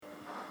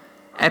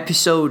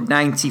Episode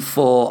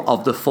 94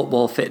 of the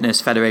Football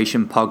Fitness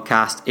Federation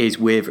podcast is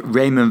with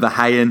Raymond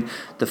Verheijen,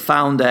 the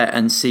founder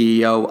and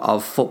CEO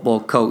of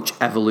Football Coach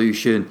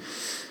Evolution.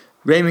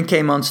 Raymond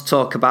came on to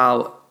talk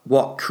about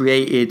what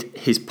created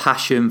his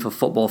passion for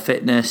football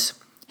fitness.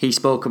 He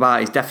spoke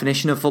about his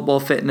definition of football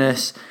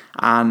fitness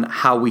and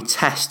how we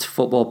test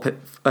football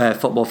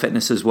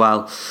fitness as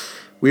well.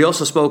 We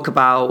also spoke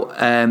about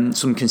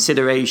some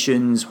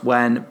considerations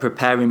when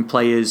preparing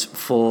players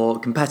for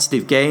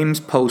competitive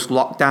games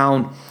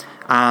post-lockdown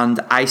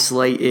and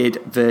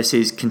isolated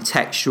versus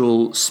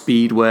contextual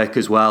speed work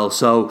as well.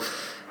 So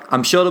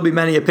I'm sure there'll be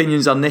many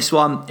opinions on this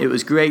one. It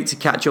was great to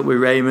catch up with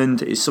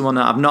Raymond. He's someone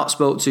that I've not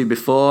spoke to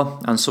before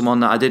and someone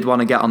that I did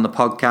want to get on the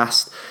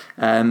podcast.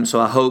 So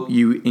I hope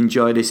you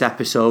enjoy this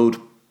episode.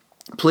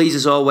 Please,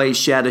 as always,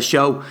 share the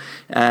show,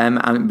 and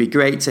it'd be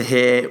great to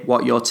hear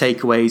what your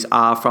takeaways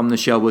are from the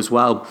show as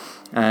well.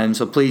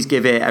 So please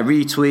give it a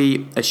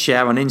retweet, a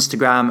share on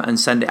Instagram, and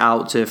send it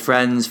out to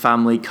friends,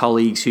 family,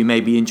 colleagues who may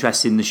be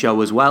interested in the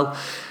show as well.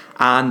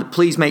 And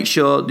please make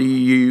sure that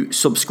you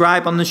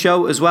subscribe on the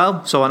show as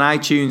well, so on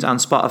iTunes and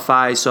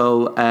Spotify.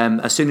 So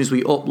as soon as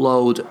we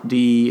upload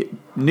the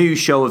new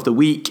show of the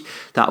week,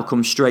 that'll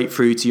come straight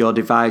through to your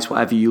device,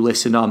 whatever you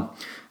listen on.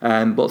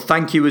 But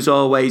thank you as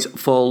always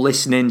for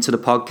listening to the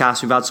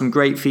podcast. We've had some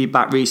great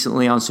feedback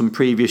recently on some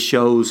previous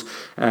shows.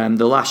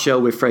 The last show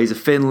with Fraser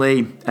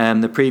Finley,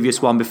 the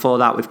previous one before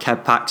that with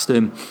Kev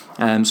Paxton.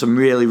 Some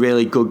really,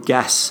 really good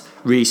guests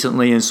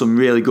recently and some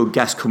really good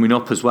guests coming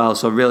up as well.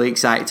 So really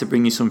excited to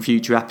bring you some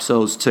future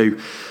episodes too.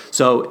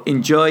 So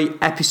enjoy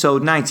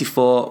episode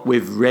 94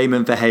 with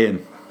Raymond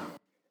Verheijen.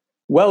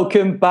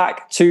 Welcome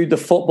back to the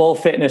Football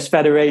Fitness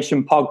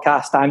Federation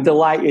podcast. I'm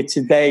delighted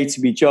today to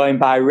be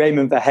joined by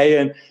Raymond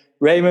Verheijen.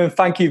 Raymond,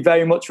 thank you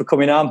very much for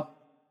coming on.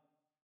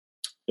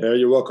 Yeah,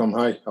 you're welcome.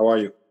 Hi, how are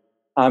you?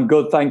 I'm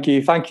good, thank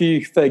you. Thank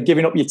you for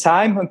giving up your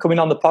time and coming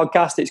on the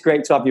podcast. It's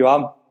great to have you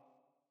on.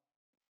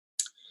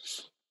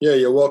 Yeah,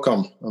 you're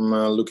welcome. I'm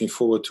looking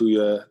forward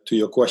to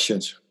your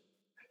questions.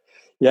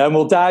 Yeah, and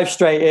we'll dive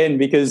straight in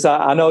because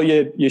I know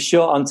you're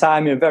short on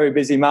time. You're a very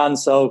busy man,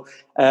 so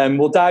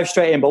we'll dive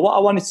straight in. But what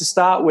I wanted to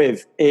start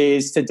with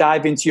is to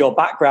dive into your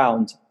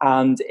background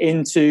and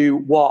into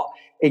what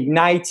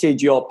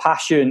ignited your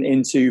passion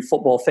into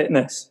football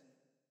fitness.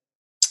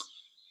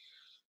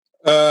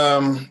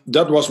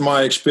 That was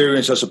my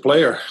experience as a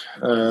player,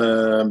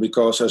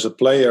 because as a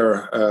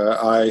player,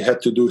 I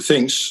had to do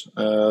things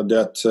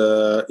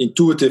that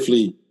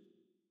intuitively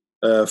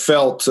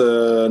felt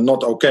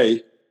not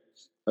okay.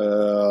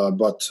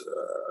 But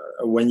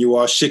when you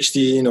are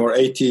 16 or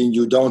 18,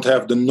 you don't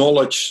have the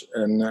knowledge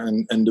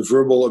and the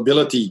verbal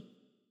ability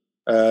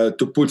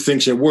to put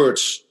things in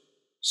words.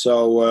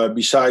 So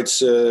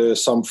besides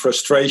some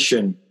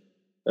frustration,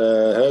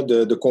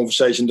 the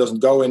conversation doesn't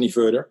go any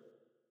further.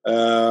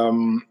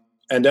 And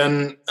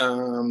then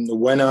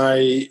when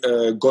I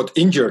got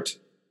injured,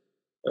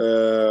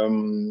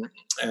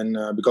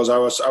 because I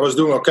was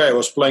doing okay, I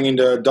was playing in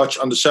the Dutch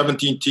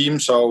under-17 team,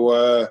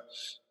 so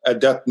at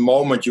that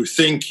moment you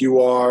think you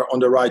are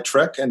on the right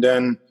track, and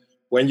then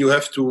when you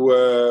have to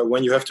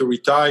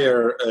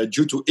retire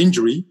due to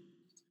injury,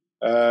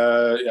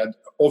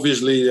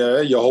 obviously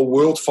your whole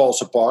world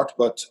falls apart.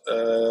 But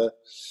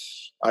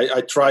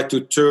I tried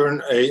to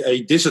turn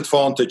a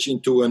disadvantage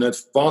into an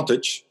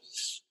advantage,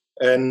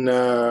 and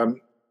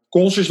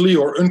consciously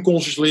or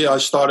unconsciously I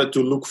started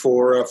to look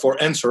for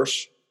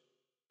answers,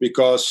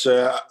 because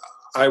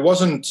I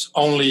wasn't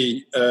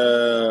only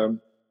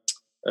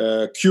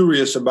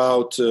curious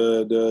about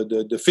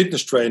the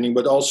fitness training,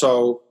 but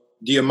also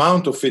the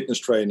amount of fitness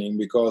training,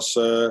 because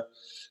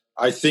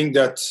I think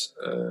that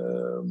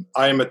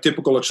I am a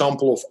typical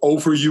example of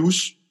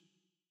overuse,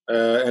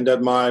 and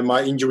that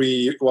my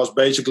injury was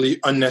basically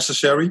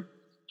unnecessary.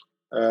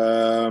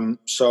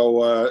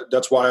 So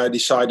that's why I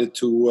decided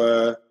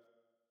to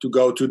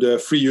go to the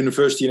Free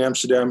University in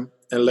Amsterdam,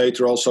 and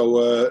later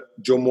also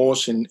John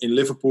Moores in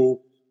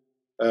Liverpool.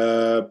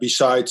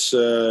 Besides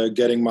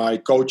getting my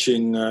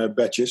coaching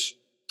badges.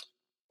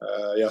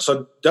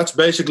 So that's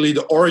basically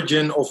the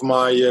origin of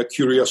my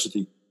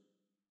curiosity.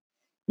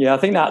 Yeah, I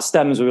think that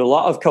stems with a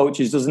lot of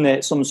coaches, doesn't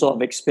it? Some sort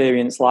of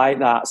experience like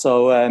that.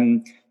 So,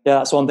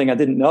 that's one thing I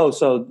didn't know.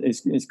 So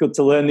it's good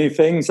to learn new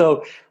things.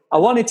 So I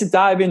wanted to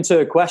dive into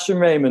a question,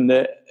 Raymond,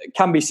 that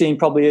can be seen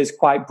probably as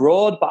quite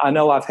broad, but I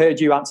know I've heard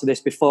you answer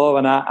this before,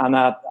 and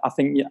I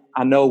think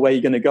I know where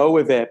you're going to go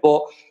with it.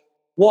 But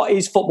what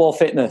is football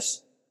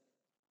fitness?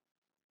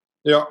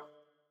 Yeah,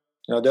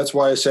 that's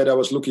why I said I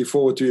was looking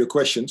forward to your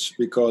questions,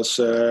 because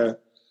you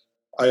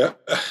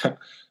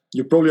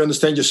probably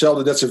understand yourself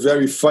that that's a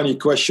very funny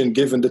question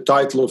given the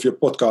title of your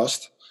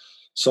podcast.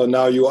 So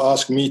now you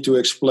ask me to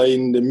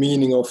explain the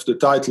meaning of the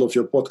title of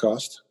your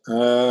podcast,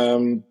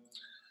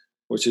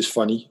 which is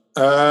funny.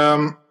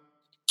 The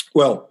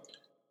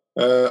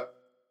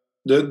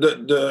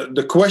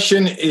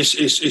question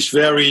is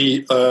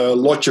very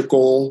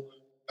logical.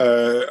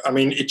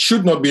 It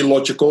should not be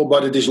logical,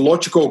 but it is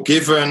logical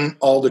given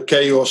all the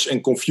chaos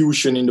and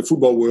confusion in the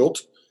football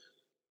world.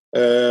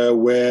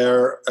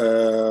 where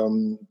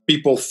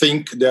people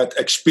think that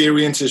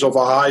experience is of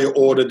a higher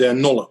order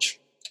than knowledge.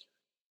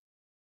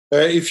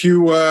 If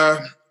you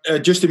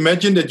just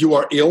imagine that you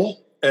are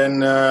ill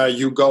and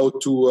you go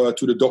to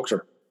the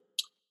doctor,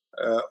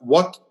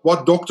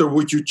 what doctor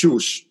would you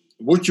choose?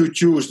 Would you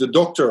choose the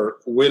doctor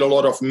with a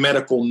lot of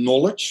medical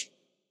knowledge,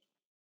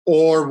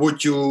 or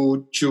would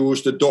you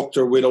choose the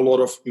doctor with a lot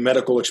of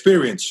medical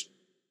experience?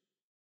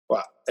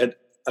 Well,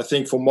 I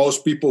think for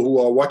most people who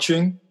are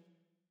watching,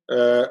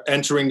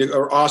 asking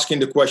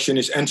the question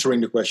is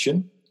answering the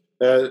question.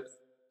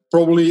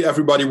 Probably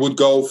everybody would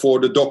go for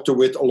the doctor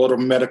with a lot of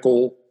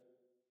medical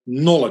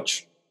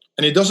knowledge.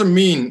 And it doesn't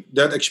mean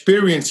that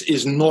experience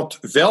is not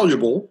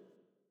valuable,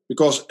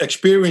 because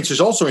experience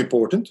is also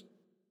important.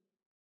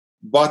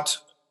 But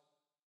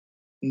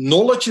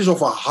knowledge is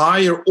of a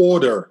higher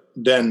order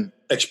than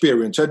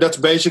experience. That's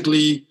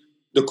basically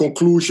the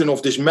conclusion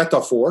of this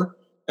metaphor.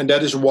 And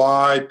that is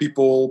why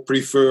people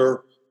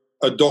prefer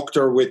a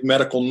doctor with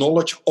medical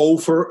knowledge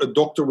over a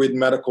doctor with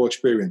medical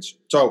experience.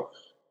 So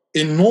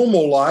in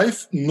normal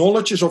life,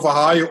 knowledge is of a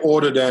higher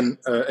order than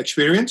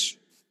experience.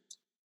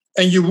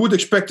 And you would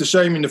expect the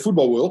same in the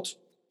football world.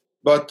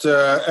 But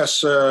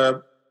as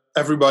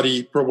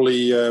everybody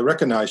probably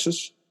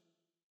recognizes,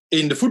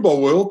 in the football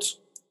world,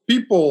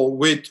 people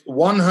with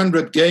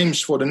 100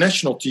 games for the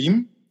national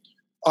team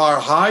are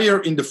higher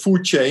in the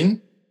food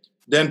chain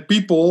than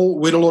people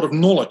with a lot of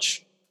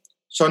knowledge.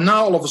 So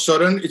now all of a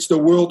sudden it's the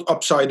world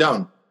upside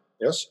down.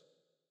 Yes.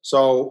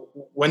 So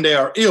when they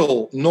are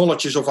ill,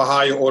 knowledge is of a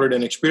higher order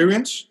than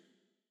experience.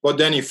 But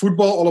then in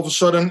football, all of a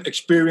sudden,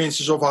 experience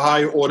is of a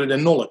higher order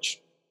than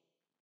knowledge.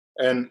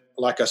 And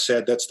like I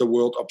said, that's the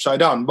world upside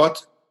down.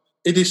 But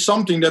it is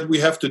something that we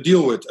have to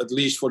deal with, at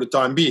least for the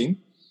time being,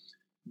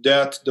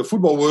 that the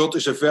football world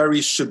is a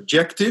very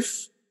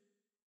subjective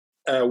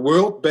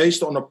world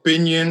based on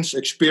opinions,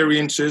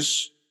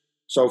 experiences,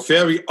 so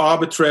very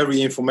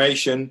arbitrary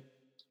information,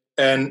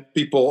 and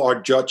people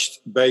are judged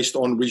based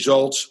on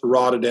results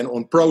rather than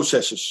on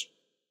processes,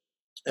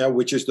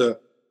 which is the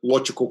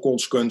logical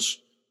consequence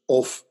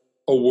of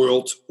a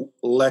world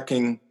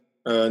lacking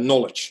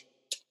knowledge.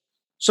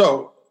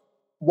 So,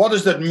 what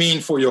does that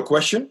mean for your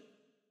question?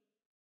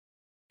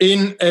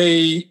 In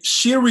a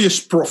serious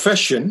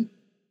profession,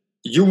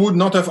 you would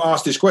not have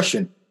asked this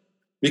question,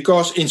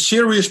 because in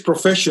serious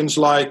professions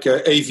like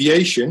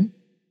aviation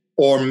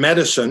or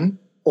medicine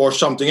or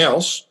something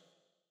else,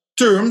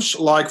 terms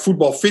like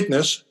football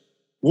fitness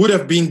would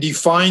have been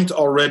defined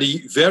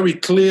already very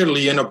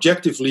clearly and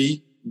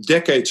objectively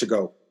decades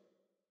ago.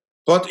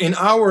 But in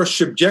our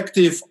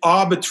subjective,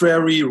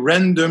 arbitrary,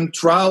 random,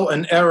 trial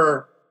and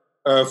error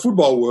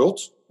football world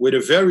with a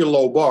very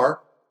low bar,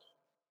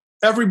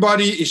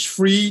 everybody is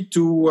free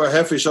to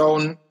have his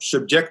own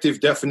subjective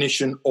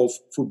definition of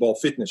football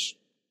fitness.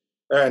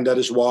 And that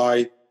is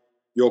why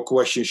your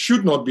question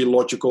should not be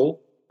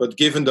logical, but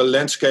given the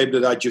landscape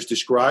that I just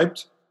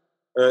described,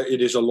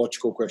 it is a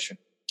logical question.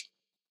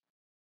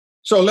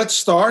 So let's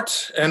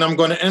start, and I'm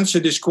going to answer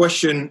this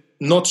question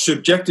not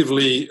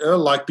subjectively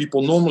like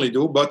people normally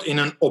do, but in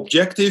an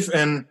objective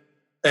and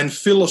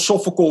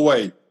philosophical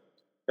way,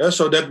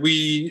 so that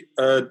we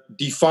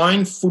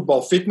define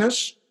football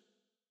fitness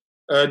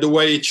the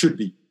way it should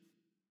be.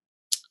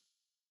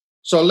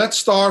 So let's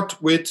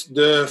start with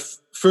the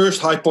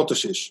first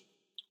hypothesis.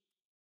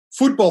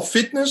 Football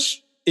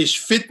fitness is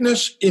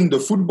fitness in the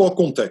football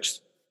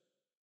context.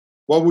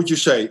 What would you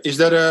say? Is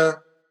that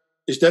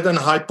an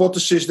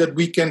hypothesis that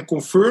we can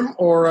confirm,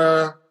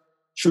 or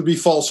should we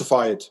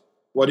falsify it?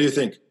 What do you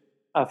think?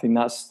 I think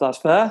that's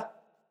fair.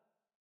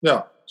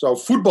 Yeah. So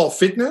football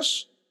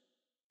fitness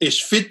is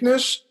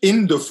fitness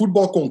in the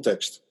football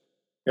context.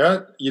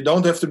 Yeah. You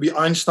don't have to be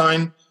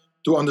Einstein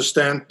to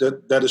understand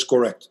that that is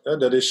correct.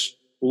 That is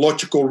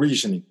logical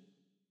reasoning.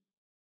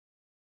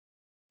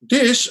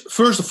 This,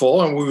 first of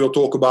all, and we will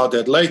talk about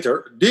that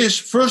later, this,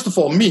 first of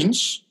all,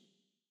 means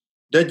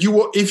that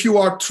if you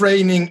are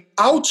training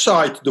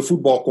outside the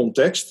football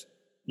context,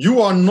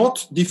 you are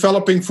not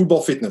developing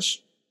football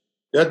fitness.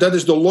 Yeah, that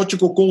is the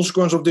logical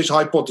consequence of this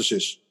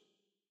hypothesis.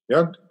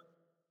 Yeah,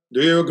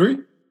 do you agree?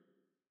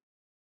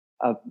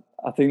 I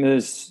think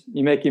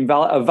you're making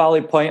a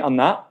valid point on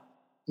that.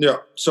 Yeah,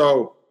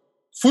 so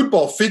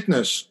football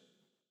fitness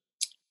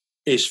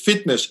is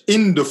fitness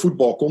in the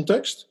football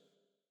context.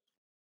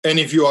 And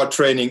if you are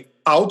training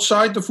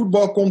outside the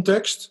football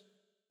context,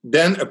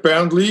 then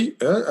apparently,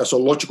 as a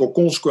logical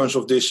consequence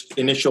of this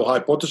initial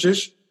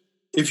hypothesis,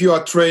 if you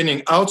are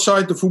training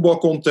outside the football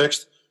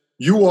context,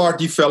 you are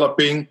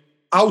developing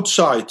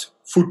outside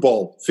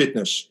football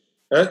fitness,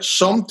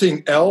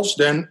 something else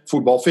than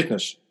football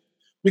fitness.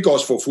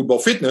 Because for football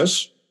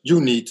fitness, you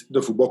need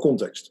the football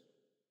context.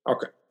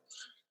 Okay.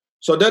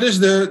 So that is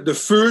the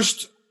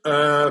first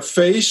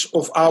phase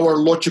of our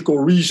logical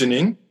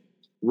reasoning,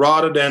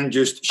 rather than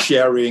just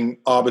sharing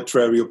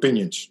arbitrary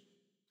opinions.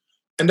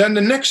 And then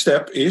the next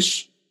step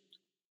is,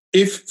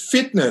 if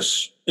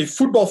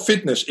football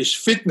fitness is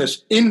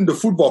fitness in the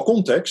football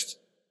context,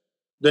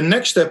 the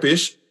next step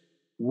is,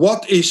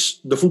 what is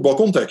the football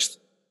context?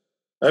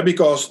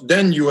 Because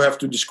then you have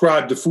to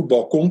describe the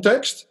football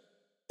context,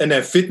 and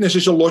then fitness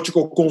is a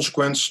logical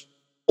consequence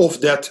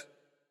of that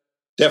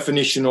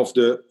definition of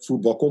the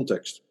football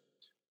context.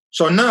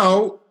 So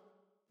now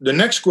the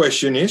next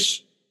question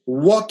is,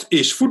 what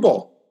is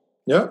football?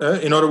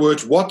 In other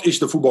words, what is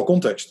the football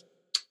context?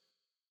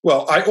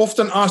 Well, I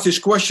often ask this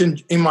question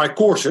in my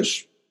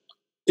courses.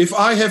 If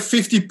I have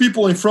 50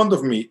 people in front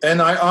of me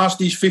and I ask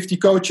these 50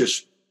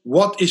 coaches,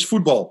 what is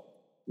football?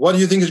 What do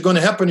you think is going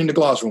to happen in the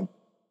classroom?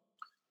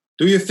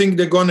 Do you think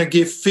they're going to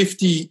give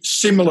 50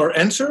 similar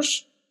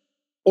answers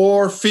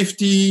or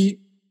 50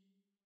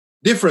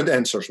 different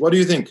answers? What do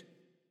you think?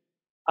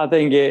 I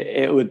think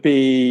it would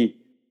be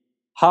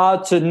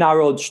hard to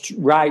narrow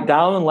right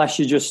down unless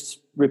you're just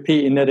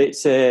repeating that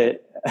it's a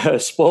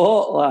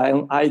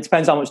sport. It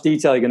depends how much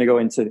detail you're going to go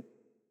into.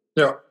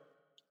 Yeah,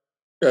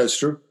 it's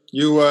true.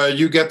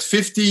 You get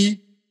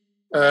 50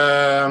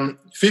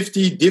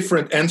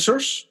 different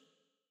answers,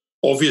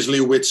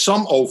 obviously with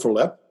some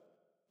overlap.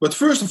 But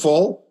first of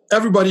all,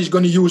 everybody's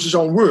going to use his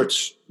own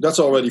words. That's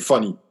already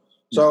funny.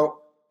 So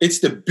it's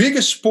the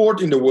biggest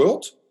sport in the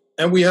world.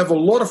 And we have a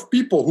lot of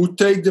people who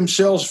take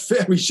themselves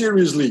very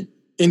seriously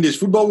in this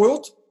football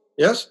world.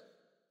 Yes.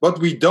 But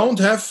we don't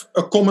have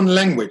a common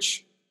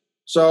language.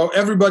 So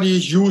everybody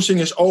is using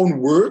his own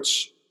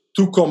words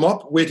to come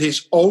up with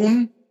his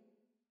own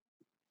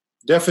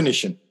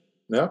definition.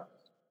 Yeah.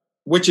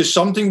 Which is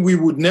something we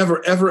would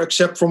never ever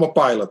accept from a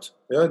pilot.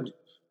 Yeah.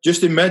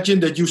 Just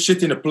imagine that you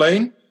sit in a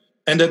plane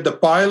and that the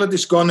pilot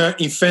is going to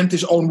invent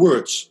his own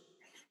words.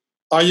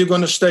 Are you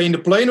going to stay in the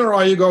plane or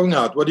are you going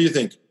out? What do you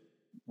think?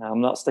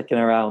 I'm not sticking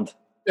around.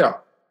 Yeah.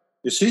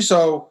 You see,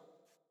 so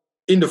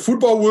in the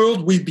football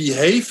world, we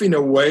behave in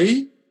a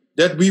way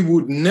that we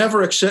would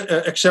never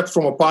accept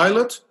from a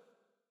pilot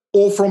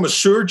or from a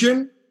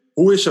surgeon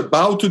who is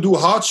about to do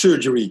heart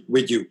surgery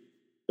with you.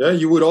 Yeah,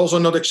 you would also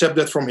not accept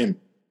that from him.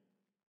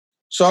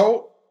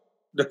 So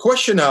the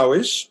question now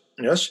is,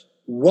 yes,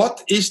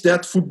 what is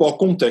that football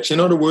context? In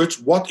other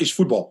words, what is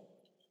football?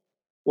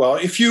 Well,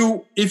 if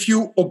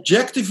you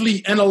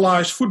objectively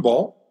analyze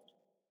football,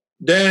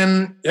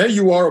 then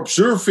you are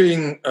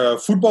observing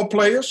football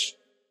players,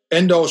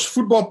 and those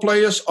football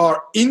players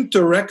are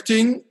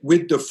interacting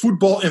with the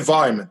football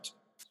environment.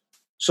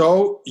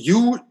 So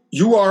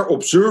you are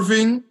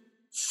observing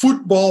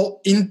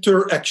football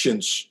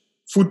interactions,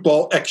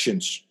 football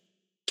actions.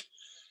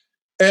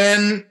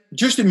 And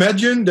just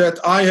imagine that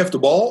I have the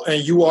ball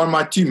and you are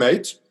my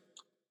teammate.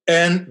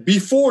 And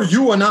before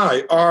you and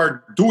I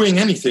are doing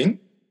anything,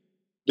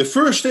 the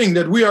first thing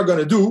that we are going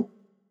to do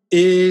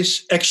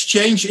is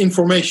exchange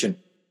information.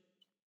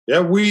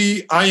 Yeah,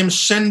 I am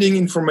sending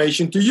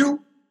information to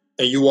you,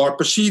 and you are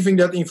perceiving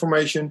that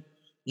information.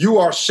 You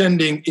are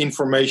sending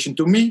information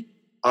to me.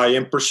 I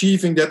am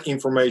perceiving that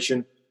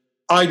information,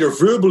 either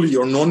verbally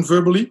or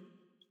non-verbally.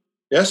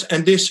 Yes,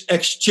 and this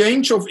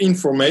exchange of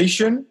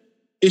information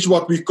is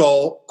what we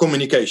call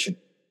communication.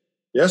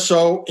 Yes,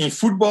 so in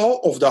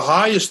football, of the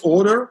highest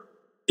order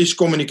is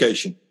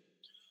communication.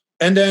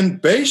 And then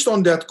based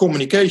on that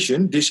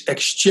communication, this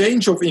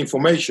exchange of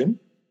information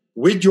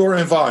with your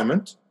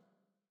environment,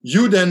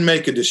 you then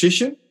make a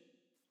decision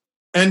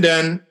and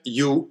then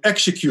you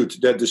execute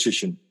that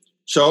decision.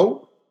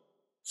 So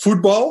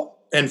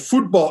football and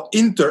football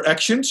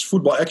interactions,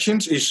 football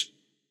actions is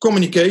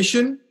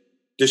communication,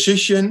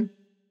 decision,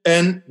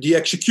 and the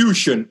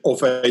execution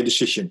of a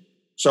decision.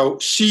 So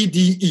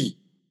CDE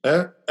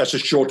as a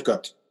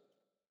shortcut.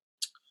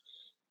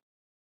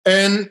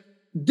 And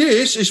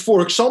this is,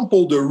 for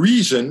example, the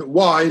reason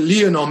why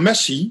Lionel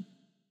Messi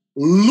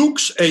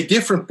looks a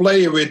different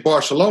player with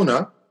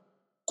Barcelona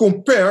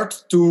compared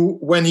to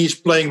when he's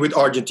playing with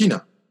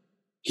Argentina.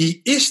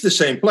 He is the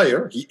same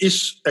player. He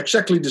is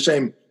exactly the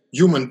same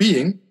human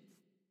being,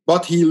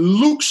 but he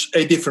looks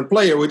a different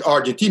player with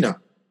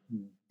Argentina.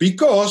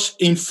 Because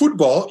in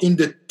football, in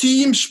the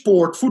team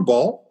sport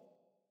football,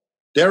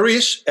 there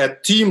is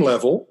at team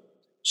level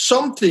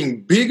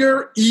something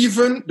bigger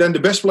even than the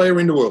best player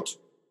in the world.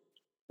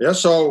 Yeah,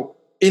 so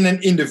in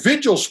an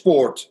individual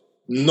sport,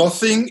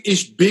 nothing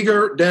is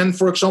bigger than,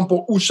 for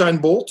example,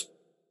 Usain Bolt.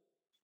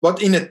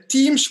 But in a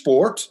team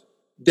sport,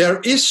 there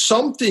is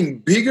something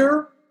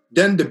bigger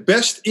than the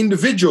best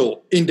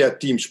individual in that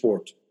team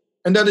sport.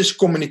 And that is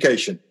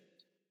communication.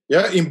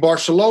 Yeah, in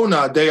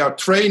Barcelona, they are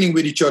training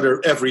with each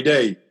other every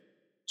day.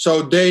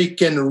 So they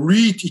can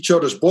read each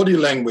other's body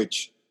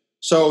language.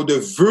 So the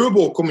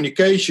verbal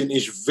communication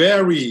is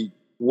very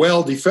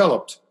well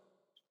developed.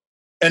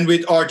 And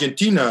with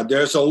Argentina,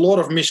 there's a lot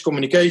of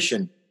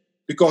miscommunication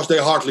because they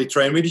hardly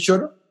train with each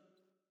other.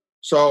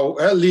 So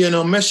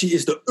Lionel Messi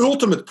is the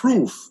ultimate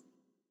proof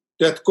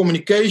that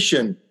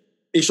communication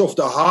is of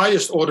the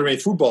highest order in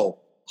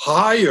football,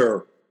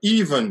 higher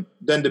even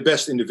than the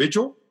best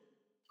individual.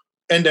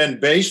 And then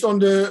based on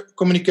the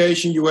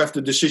communication, you have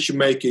the decision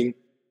making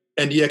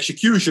and the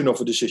execution of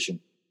a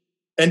decision.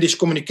 And this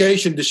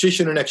communication,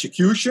 decision, and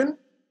execution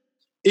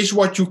is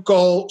what you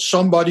call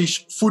somebody's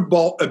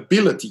football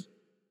ability.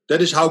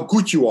 That is how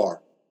good you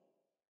are.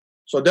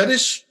 So that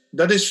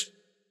is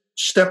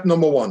step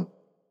number one.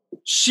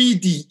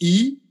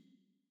 CDE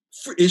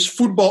is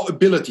football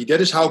ability.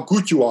 That is how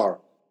good you are,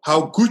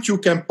 how good you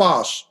can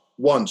pass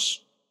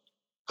once,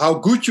 how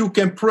good you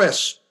can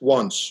press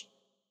once,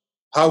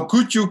 how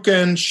good you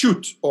can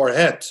shoot or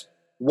head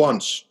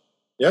once.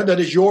 Yeah, that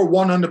is your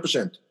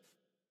 100%.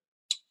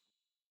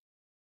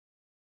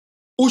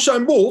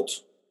 Usain Bolt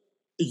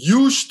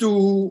used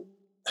to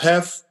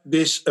have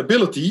this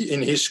ability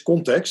in his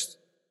context,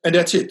 and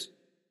that's it.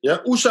 Yeah,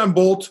 Usain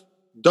Bolt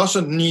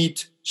doesn't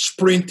need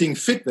sprinting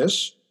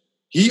fitness.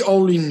 He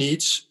only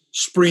needs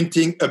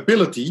sprinting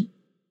ability,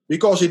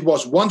 because it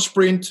was one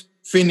sprint,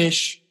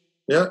 finish,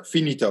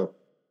 finito.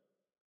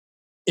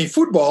 In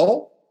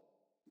football,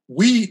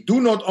 we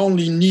do not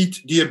only need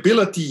the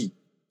ability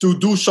to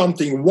do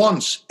something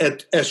once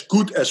at as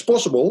good as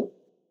possible.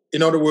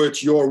 In other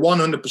words, your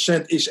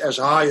 100% is as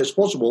high as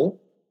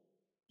possible.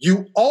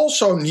 You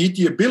also need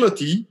the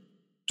ability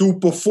to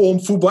perform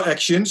football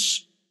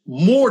actions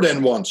more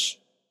than once.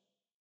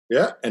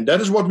 Yeah, and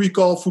that is what we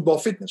call football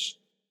fitness.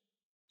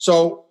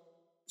 So,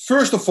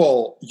 first of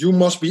all, you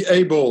must be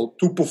able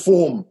to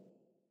perform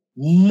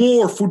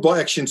more football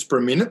actions per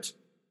minute,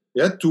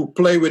 to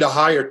play with a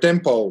higher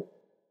tempo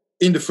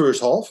in the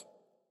first half.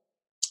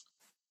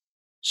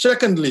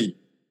 Secondly,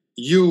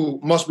 you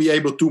must be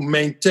able to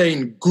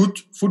maintain good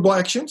football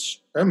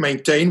actions,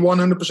 maintain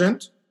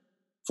 100%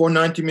 for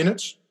 90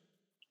 minutes.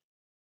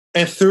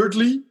 And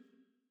thirdly,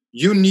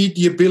 you need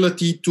the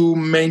ability to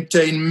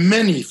maintain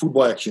many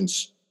football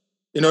actions.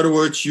 In other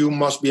words, you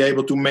must be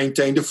able to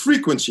maintain the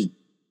frequency,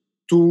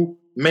 to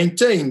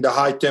maintain the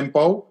high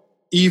tempo,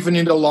 even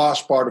in the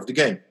last part of the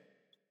game.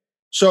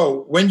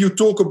 So when you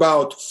talk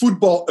about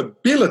football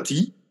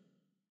ability,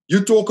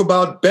 you talk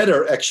about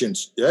better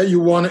actions. Yeah? You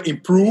want to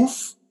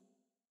improve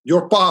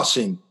your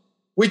passing,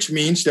 which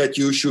means that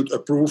you should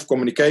improve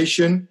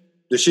communication,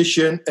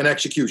 decision, and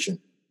execution.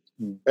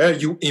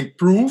 You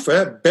improve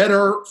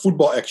better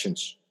football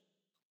actions.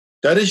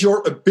 That is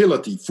your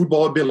ability,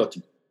 football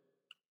ability.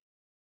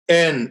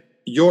 And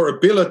your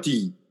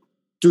ability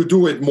to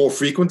do it more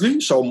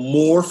frequently, so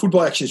more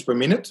football actions per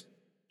minute,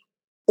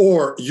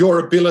 or your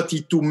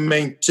ability to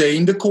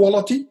maintain the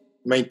quality,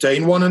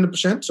 maintain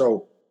 100%,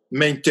 so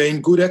maintain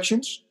good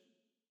actions,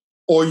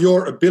 or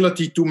your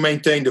ability to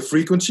maintain the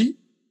frequency,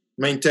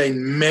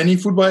 maintain many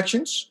football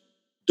actions.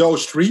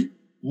 Those three,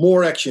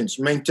 more actions,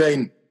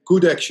 maintain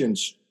good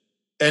actions,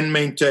 and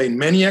maintain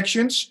many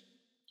actions,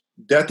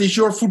 that is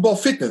your football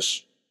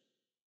fitness.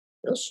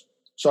 Yes.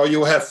 So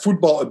you have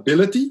football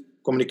ability,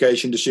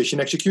 communication, decision,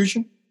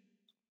 execution,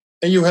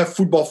 and you have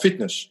football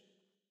fitness.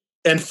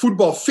 And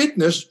football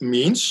fitness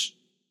means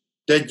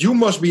that you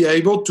must be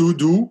able to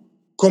do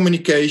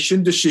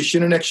communication,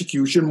 decision, and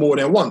execution more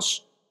than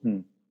once.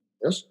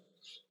 Yes.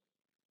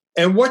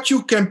 And what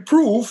you can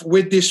prove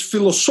with this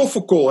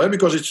philosophical,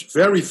 because it's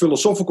very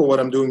philosophical what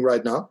I'm doing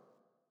right now,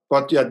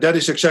 but yeah, that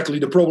is exactly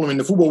the problem in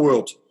the football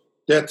world,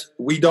 that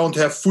we don't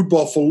have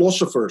football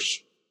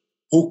philosophers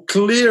who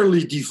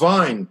clearly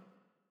define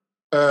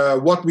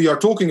what we are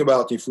talking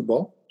about in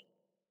football.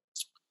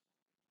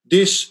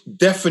 This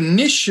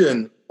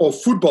definition of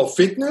football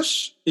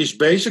fitness is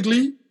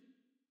basically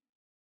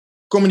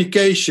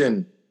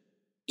communication,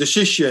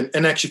 decision,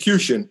 and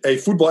execution, a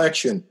football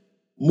action,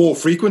 more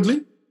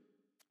frequently.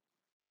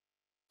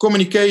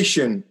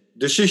 Communication,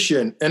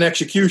 decision, and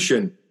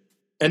execution,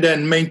 and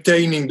then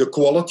maintaining the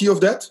quality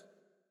of that.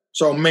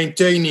 So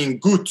maintaining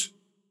good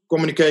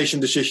communication,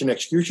 decision,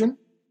 execution.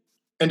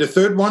 And the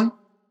third one,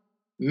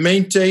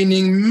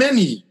 maintaining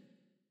many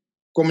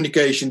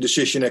communication,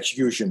 decision,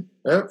 execution,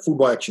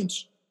 football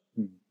actions.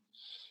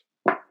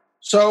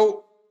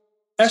 So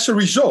as a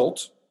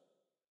result,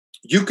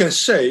 you can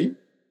say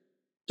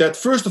that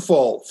first of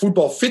all,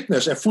 football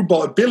fitness and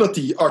football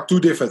ability are two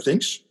different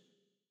things.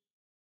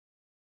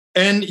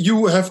 And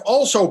you have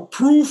also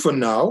proven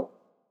now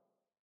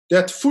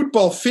that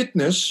football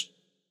fitness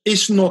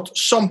is not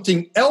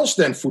something else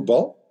than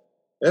football.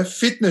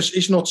 Fitness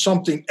is not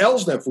something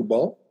else than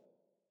football.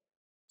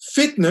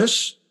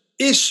 Fitness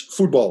is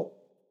football.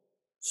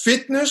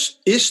 Fitness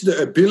is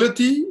the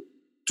ability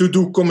to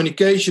do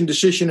communication,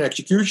 decision,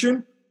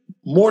 execution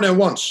more than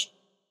once.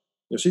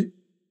 You see?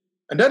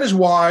 And that is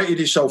why it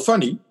is so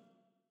funny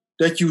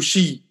that you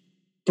see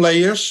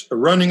players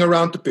running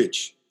around the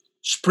pitch,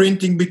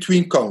 sprinting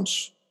between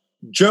cones,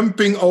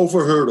 jumping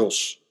over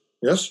hurdles.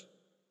 Yes?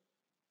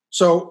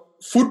 So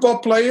football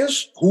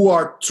players who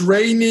are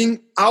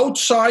training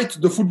outside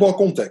the football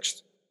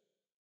context.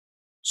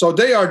 So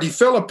they are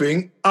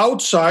developing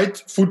outside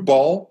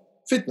football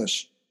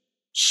fitness.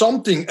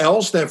 Something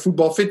else than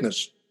football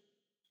fitness.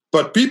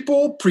 But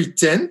people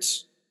pretend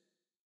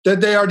that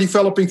they are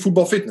developing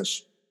football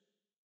fitness.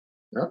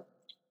 Yeah?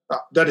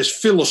 That is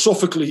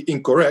philosophically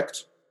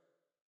incorrect,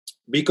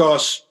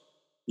 because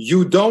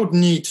you don't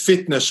need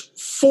fitness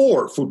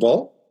for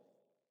football.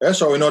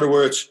 So in other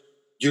words,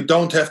 you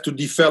don't have to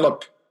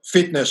develop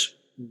fitness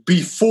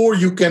before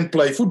you can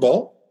play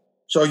football.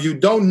 So you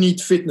don't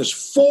need fitness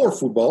for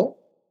football.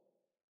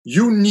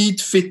 You need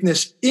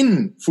fitness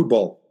in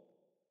football.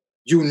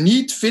 You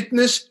need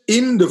fitness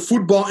in the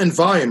football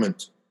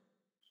environment.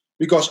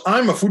 because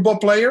I'm a football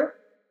player.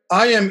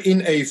 I am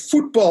in a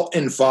football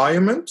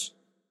environment.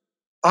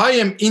 I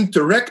am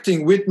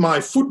interacting with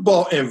my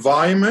football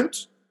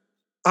environment.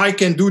 I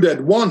can do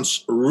that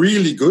once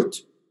really good.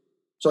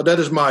 So that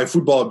is my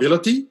football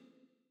ability.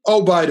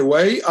 Oh, by the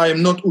way, I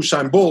am not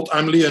Usain Bolt.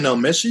 I'm Lionel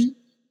Messi.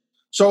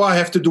 So I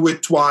have to do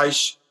it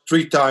twice,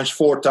 3 times,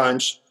 4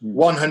 times,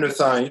 100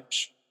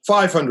 times,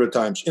 500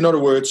 times. In other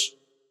words,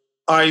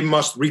 I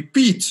must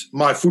repeat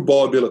my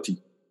football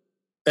ability.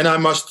 And I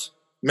must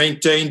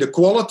maintain the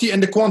quality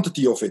and the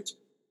quantity of it,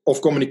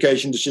 of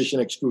communication, decision,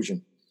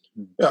 execution.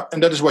 Yeah,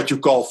 and that is what you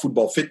call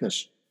football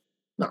fitness.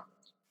 Now,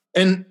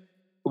 and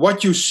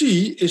what you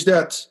see is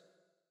that,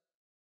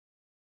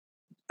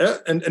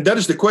 and that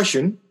is the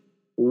question,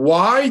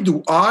 why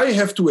do I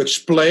have to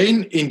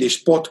explain in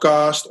this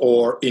podcast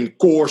or in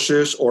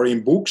courses or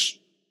in books,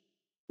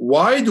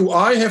 why do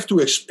I have to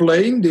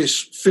explain this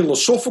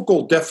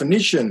philosophical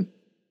definition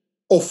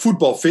of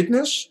football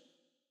fitness?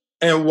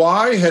 And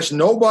why has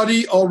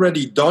nobody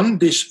already done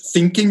this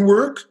thinking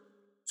work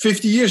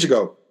 50 years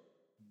ago?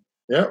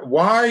 Yeah,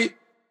 why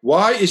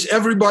is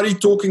everybody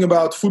talking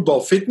about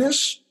football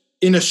fitness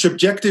in a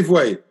subjective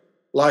way?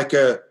 Like,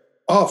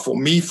 for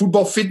me,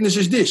 football fitness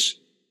is this.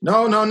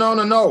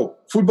 No.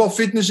 Football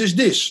fitness is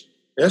this.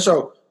 Yeah,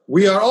 so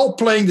we are all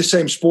playing the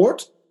same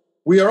sport.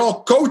 We are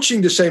all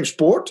coaching the same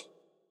sport.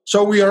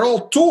 So we are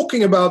all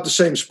talking about the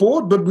same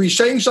sport, but we're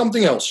saying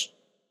something else.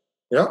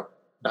 Yeah.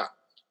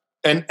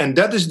 And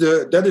that is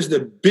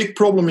the big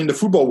problem in the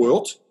football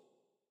world.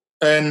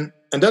 And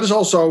that is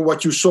also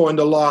what you saw in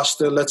the last,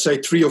 let's say,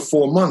 3 or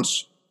 4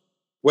 months,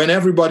 when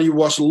everybody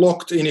was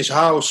locked in his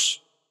house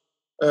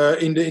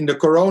in the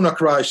corona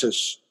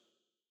crisis.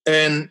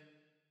 And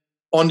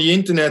on the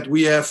internet,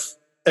 we have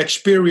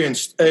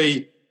experienced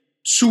a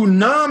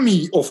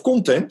tsunami of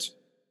content.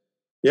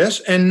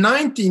 Yes, and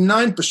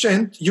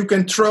 99% you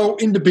can throw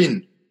in the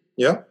bin.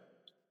 Yeah,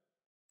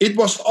 it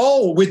was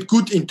all with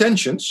good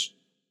intentions,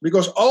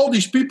 because all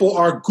these people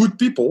are good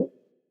people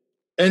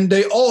and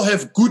they all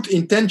have good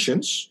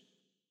intentions,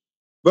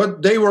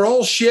 but they were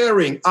all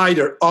sharing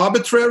either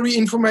arbitrary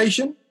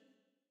information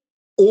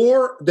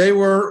or they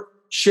were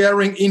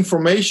sharing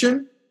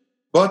information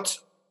but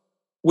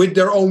with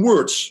their own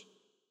words.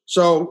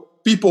 So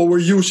people were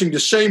using the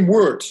same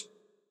word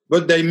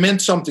but they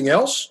meant something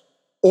else,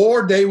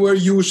 or they were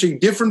using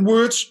different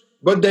words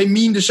but they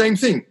mean the same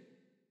thing.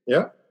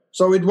 Yeah.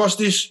 So it was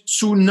this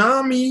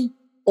tsunami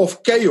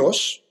of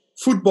chaos,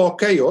 football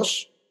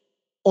chaos,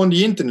 on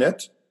the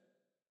internet.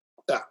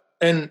 Yeah.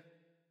 And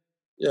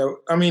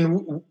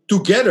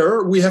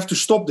together we have to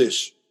stop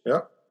this.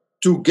 Yeah.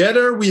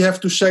 Together we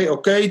have to say,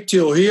 okay,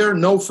 till here,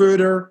 no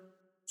further.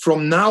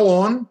 From now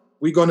on,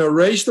 we're going to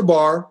raise the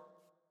bar.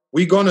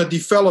 We're going to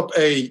develop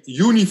a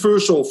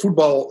universal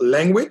football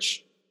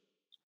language.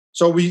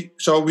 So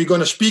we're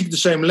going to speak the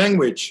same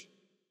language.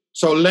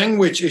 So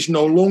language is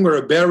no longer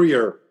a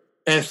barrier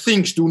and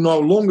things do no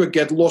longer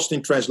get lost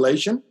in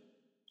translation.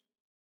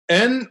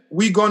 And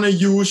we're going to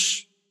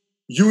use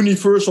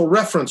universal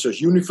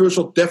references,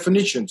 universal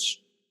definitions.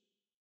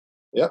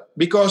 Yeah,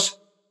 because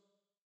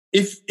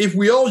if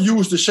we all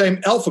use the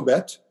same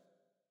alphabet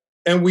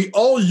and we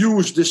all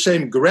use the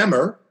same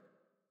grammar,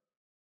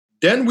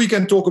 then we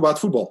can talk about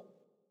football.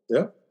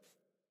 Yeah,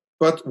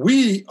 but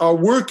we are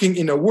working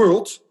in a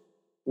world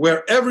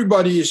where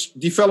everybody is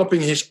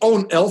developing his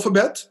own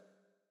alphabet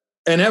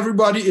and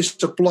everybody is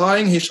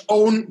applying his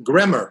own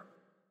grammar.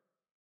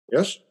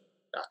 Yes,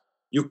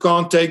 you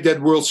can't take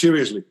that world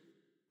seriously.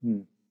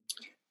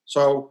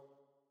 So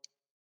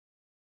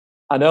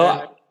I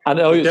know.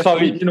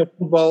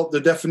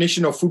 The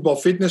definition of football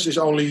fitness is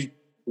only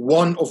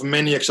one of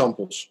many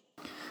examples.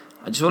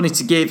 I just wanted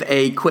to give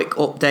a quick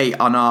update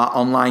on our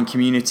online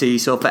community.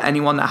 So for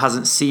anyone that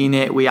hasn't seen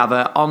it, we have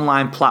an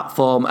online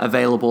platform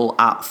available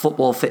at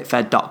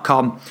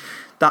footballfitfed.com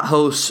that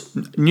hosts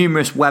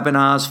numerous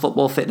webinars,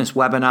 football fitness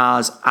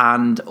webinars,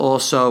 and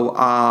also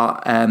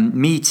our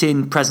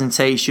meeting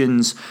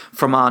presentations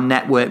from our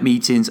network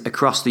meetings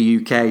across the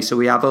UK. So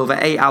we have over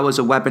 8 hours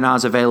of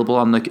webinars available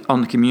on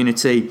the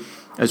community,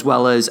 as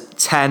well as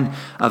 10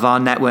 of our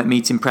network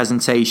meeting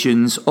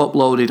presentations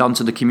uploaded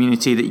onto the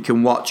community that you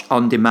can watch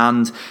on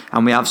demand.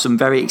 And we have some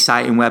very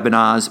exciting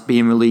webinars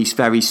being released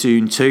very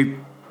soon too.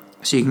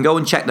 So you can go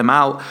and check them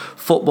out,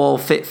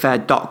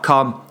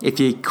 footballfitfed.com.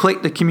 If you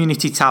click the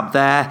community tab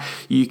there,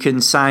 you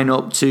can sign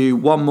up to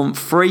 1 month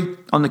free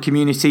on the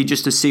community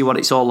just to see what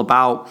it's all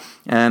about.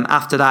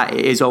 After that,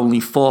 it is only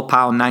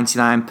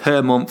 £4.99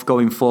 per month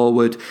going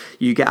forward.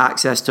 You get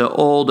access to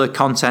all the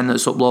content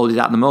that's uploaded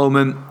at the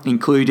moment,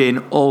 including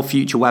all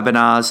future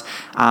webinars.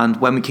 And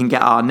when we can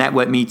get our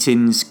network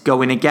meetings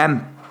going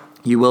again,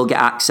 you will get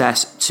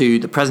access to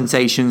the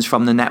presentations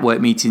from the network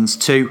meetings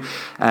too,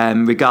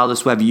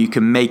 regardless whether you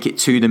can make it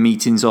to the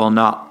meetings or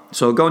not.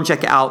 So go and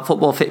check it out,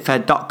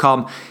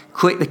 footballfitfed.com.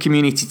 Click the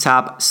community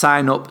tab,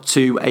 sign up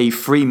to a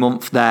free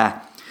month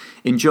there.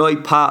 Enjoy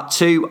part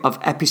 2 of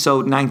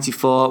episode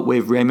 94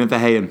 with Raymond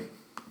Verheyen.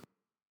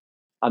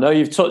 I know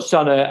you've touched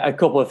on a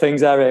couple of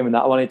things there, Raymond,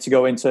 that I wanted to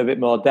go into a bit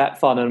more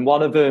depth on. And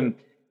one of them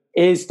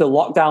is the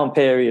lockdown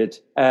period.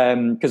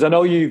 Because I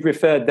know you've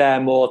referred there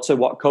more to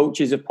what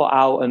coaches have put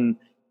out and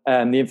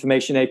the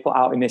information they put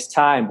out in this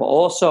time. But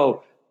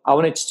also, I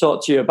wanted to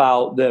talk to you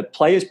about the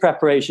players'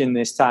 preparation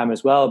this time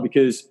as well,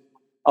 because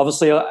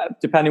obviously,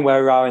 depending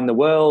where we are in the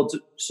world,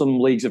 some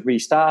leagues have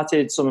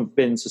restarted, some have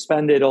been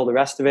suspended, all the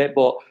rest of it.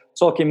 But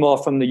talking more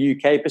from the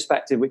UK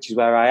perspective, which is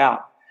where I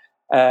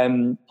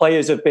am,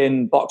 players have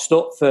been boxed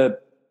up for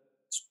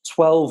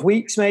 12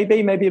 weeks,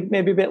 maybe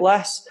a bit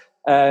less,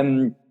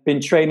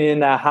 been training in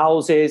their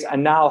houses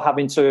and now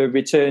having to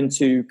return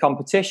to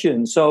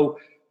competition. So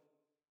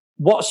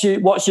what's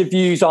your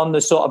views on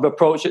the sort of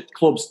approach that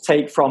clubs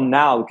take from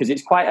now? Because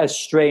it's quite a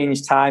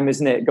strange time,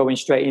 isn't it, going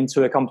straight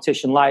into a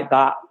competition like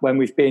that when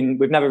we've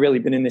never really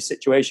been in this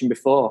situation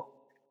before.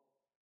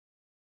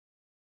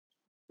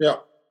 Yeah,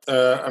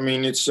 I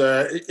mean, it's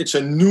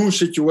a new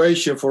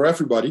situation for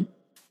everybody.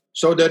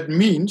 So that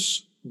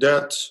means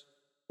that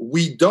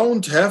we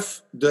don't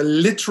have the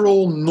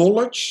literal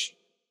knowledge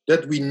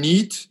that we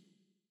need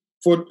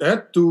for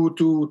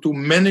to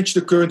manage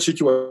the current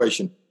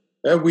situation.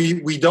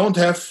 We don't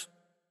have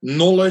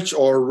knowledge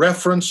or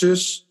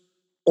references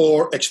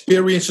or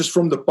experiences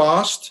from the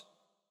past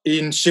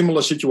in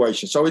similar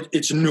situations. So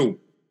it's new.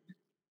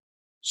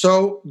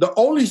 So the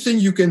only thing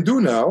you can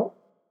do now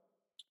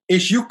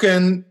is you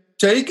can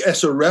take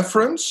as a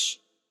reference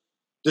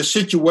the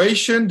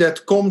situation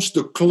that comes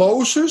the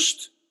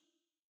closest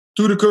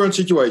to the current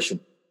situation.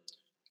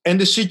 And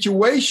the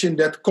situation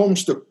that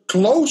comes the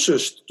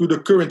closest to the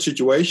current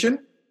situation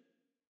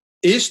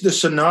is the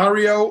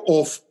scenario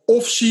of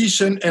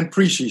off-season and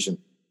pre-season.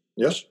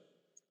 Yes?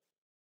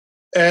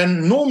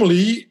 And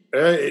normally,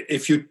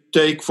 if you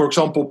take, for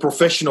example,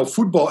 professional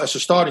football as a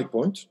starting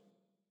point,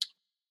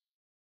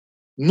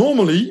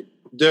 normally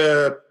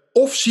the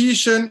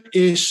off-season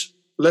is,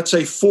 let's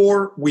say,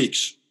 4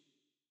 weeks.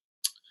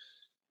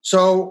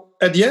 So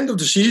at the end of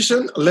the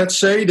season, let's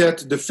say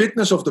that the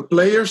fitness of the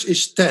players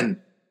is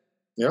 10.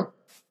 Yeah.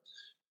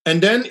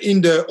 And then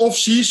in the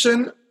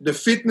off-season, the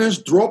fitness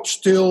drops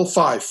till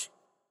 5.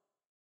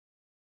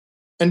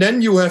 And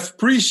then you have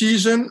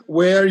pre-season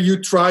where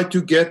you try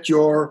to get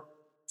your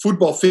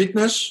football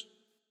fitness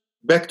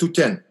back to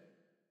 10.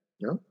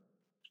 Yeah.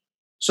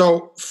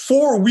 So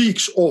 4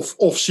 weeks of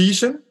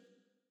off-season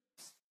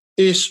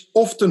is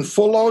often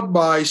followed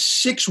by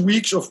 6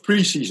 weeks of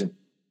pre-season.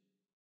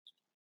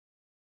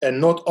 And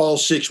not all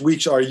 6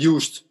 weeks are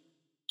used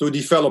to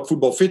develop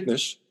football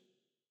fitness,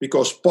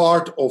 because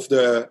part of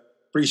the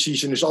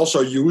pre-season is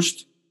also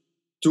used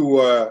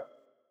to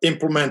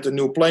implement a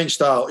new playing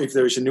style if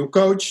there is a new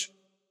coach,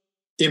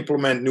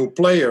 implement new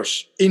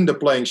players in the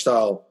playing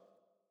style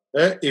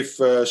if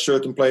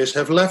certain players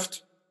have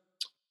left.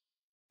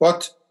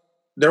 But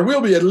there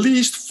will be at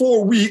least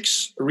 4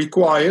 weeks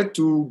required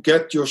to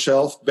get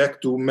yourself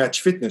back to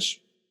match fitness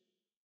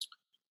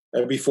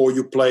before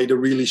you play the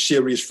really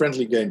serious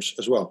friendly games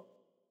as well.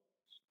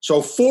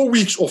 So 4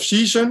 weeks of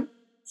season,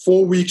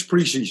 4 weeks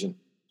pre-season.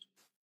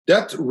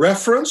 That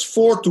reference,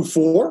 4 to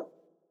 4,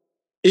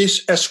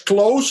 is as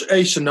close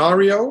a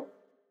scenario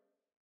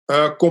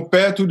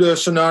compared to the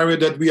scenario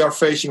that we are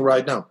facing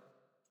right now.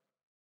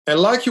 And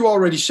like you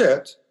already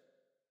said,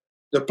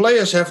 the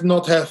players have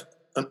not had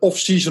an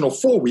off-season of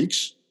 4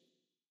 weeks,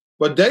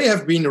 but they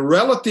have been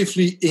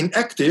relatively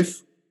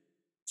inactive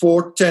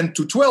for 10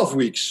 to 12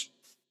 weeks.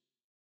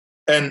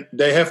 And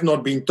they have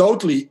not been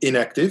totally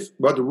inactive,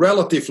 but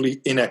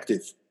relatively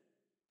inactive.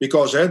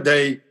 Because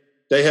they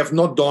have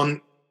not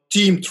done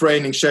team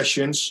training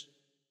sessions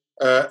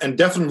and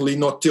definitely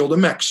not till the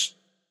max.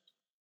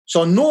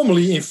 So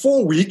normally in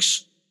 4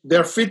 weeks,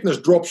 their fitness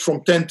drops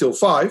from 10 till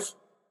 5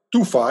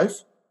 to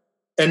 5.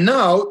 And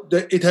now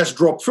it has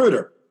dropped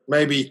further,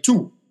 maybe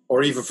 2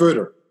 or even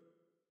further.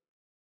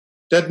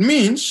 That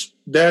means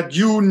that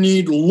you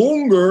need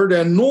longer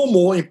than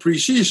normal in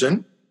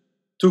pre-season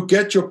to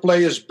get your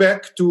players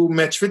back to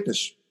match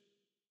fitness.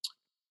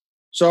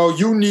 So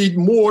you need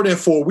more than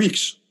 4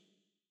 weeks,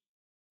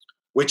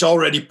 which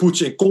already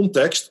puts in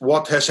context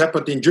what has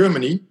happened in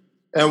Germany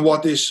and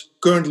what is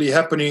currently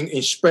happening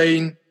in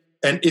Spain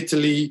and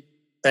Italy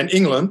and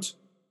England,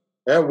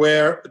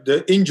 where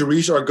the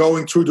injuries are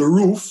going through the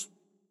roof.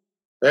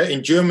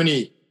 In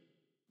Germany,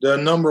 the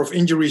number of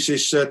injuries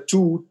is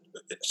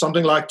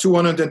something like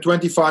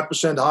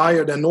 225%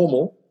 higher than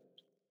normal.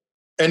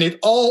 And it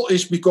all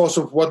is because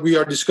of what we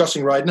are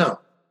discussing right now.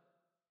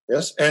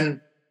 Yes,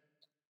 and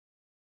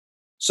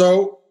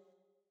so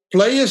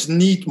players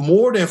need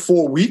more than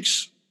 4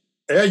 weeks.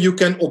 You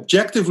can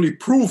objectively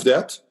prove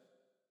that.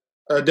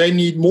 They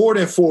need more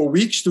than 4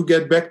 weeks to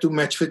get back to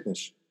match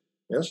fitness.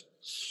 Yes,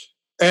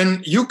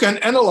 and you can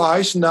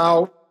analyze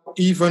now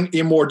even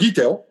in more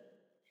detail,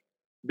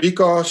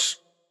 because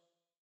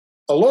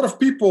a lot of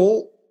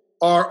people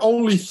are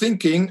only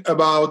thinking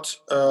about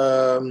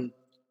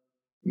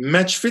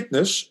match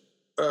fitness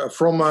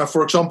from,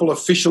 for example, a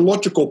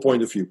physiological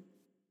point of view.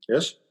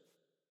 Yes.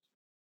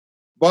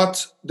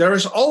 But there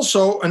is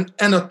also an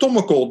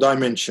anatomical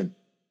dimension,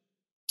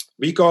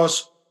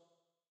 because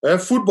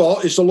football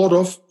is a lot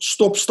of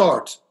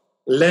stop-start,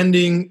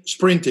 landing,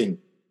 sprinting.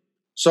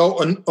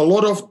 So a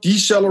lot of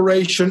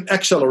deceleration,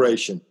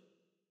 acceleration.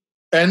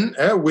 And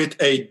with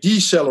a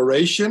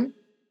deceleration,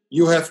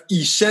 you have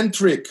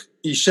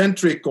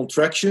eccentric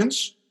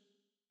contractions.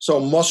 So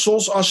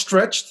muscles are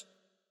stretched,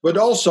 but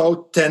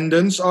also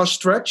tendons are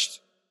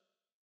stretched.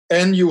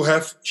 And you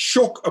have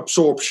shock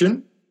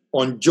absorption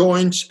on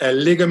joints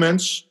and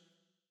ligaments.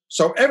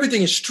 So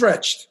everything is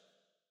stretched.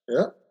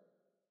 Yeah?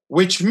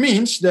 Which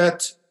means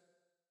that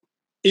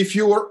if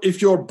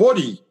your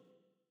body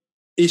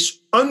is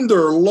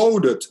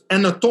underloaded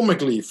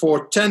anatomically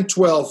for 10,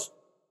 12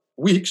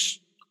 weeks,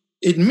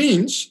 it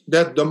means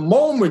that the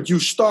moment you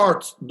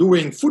start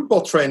doing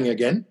football training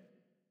again,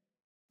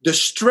 the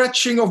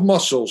stretching of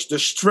muscles, the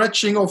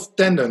stretching of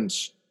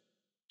tendons,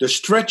 the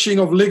stretching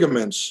of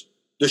ligaments,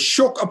 the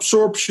shock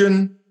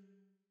absorption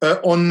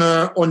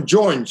on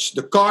joints,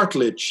 the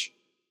cartilage,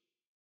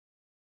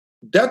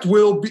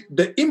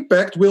 the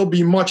impact will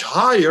be much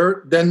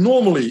higher than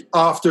normally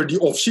after the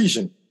off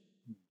season,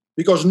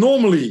 because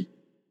normally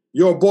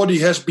your body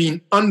has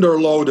been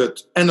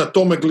underloaded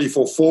anatomically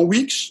for 4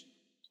 weeks,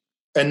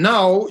 and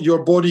now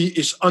your body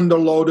is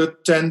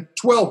underloaded 10,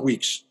 12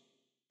 weeks,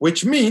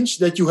 which means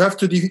that you have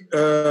to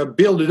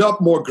build it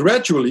up more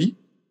gradually,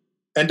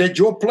 and that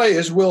your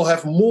players will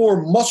have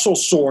more muscle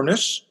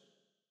soreness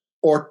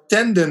or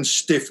tendon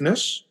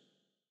stiffness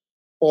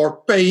or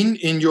pain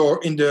in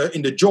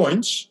the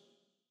joints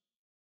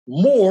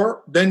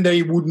more than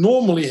they would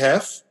normally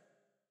have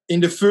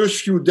in the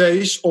first few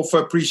days of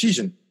a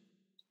preseason.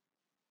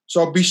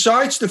 So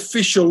besides the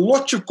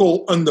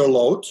physiological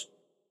underload,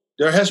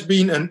 there has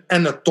been an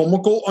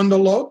anatomical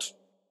underload.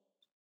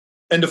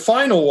 And the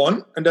final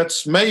one, and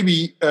that's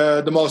maybe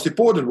the most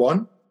important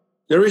one,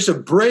 there is a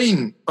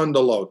brain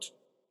underload.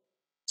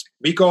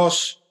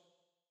 Because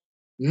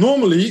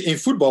normally in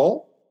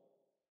football,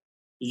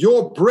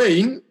 your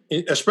brain,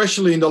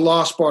 especially in the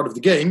last part of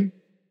the game,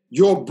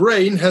 your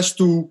brain has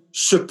to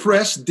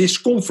suppress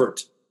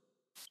discomfort,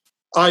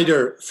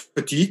 either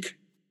fatigue,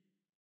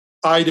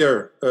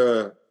 either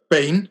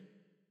pain,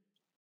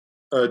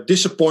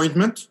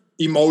 disappointment,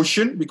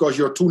 emotion, because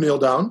you're 2-0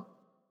 down,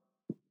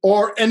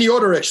 or any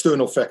other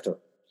external factor.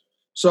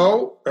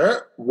 So,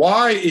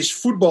 why is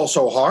football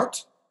so hard?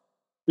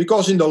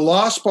 Because in the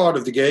last part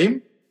of the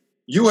game,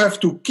 you have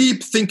to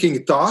keep thinking a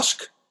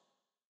task,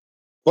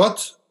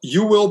 but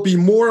you will be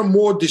more and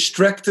more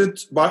distracted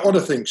by other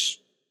things.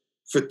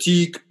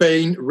 Fatigue,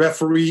 pain,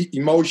 referee,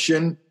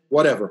 emotion,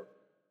 whatever.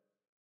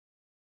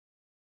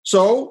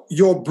 So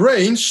your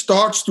brain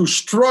starts to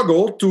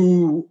struggle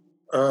to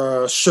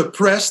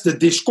suppress the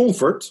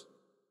discomfort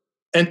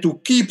and to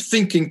keep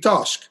thinking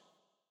task.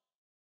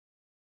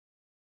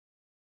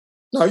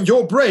 Now,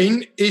 your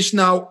brain is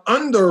now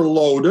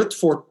underloaded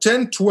for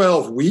 10,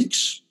 12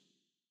 weeks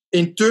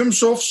in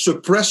terms of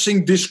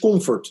suppressing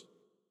discomfort.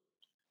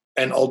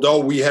 And although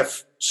we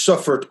have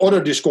suffered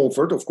other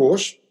discomfort, of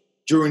course,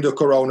 during the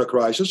corona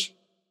crisis,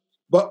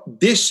 but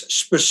this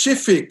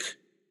specific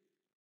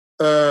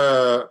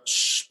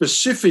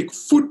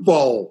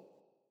football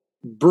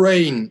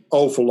brain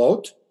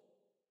overload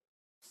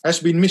has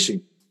been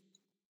missing.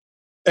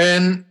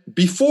 And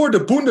before the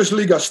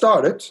Bundesliga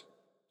started,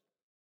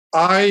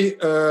 I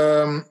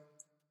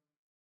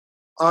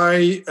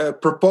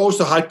proposed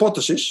a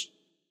hypothesis,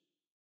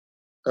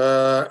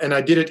 and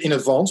I did it in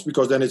advance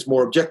because then it's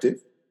more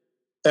objective.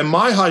 And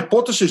my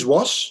hypothesis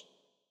was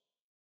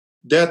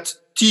that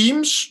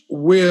teams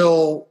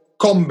will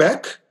come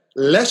back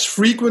less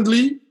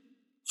frequently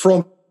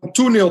from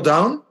 2-0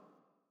 down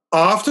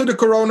after the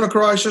corona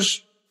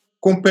crisis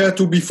compared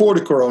to before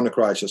the corona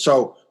crisis.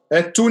 So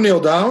at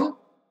 2-0 down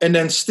and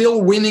then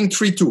still winning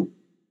 3-2.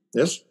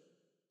 Yes,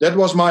 that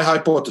was my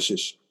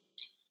hypothesis.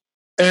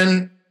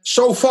 And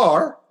so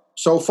far,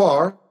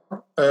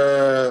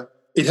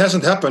 it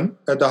hasn't happened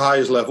at the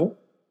highest level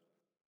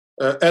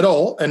at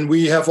all. And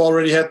we have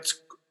already had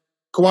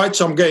quite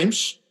some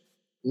games,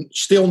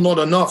 still not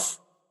enough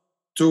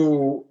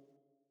to...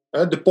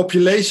 the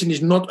population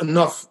is not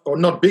enough or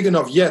not big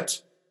enough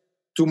yet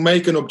to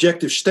make an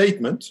objective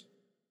statement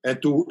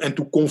and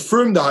to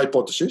confirm the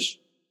hypothesis.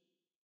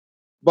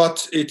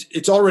 But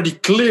it's already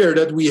clear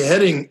that we're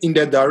heading in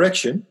that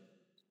direction.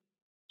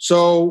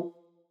 So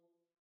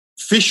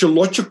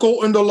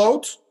physiological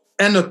underload,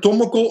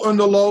 anatomical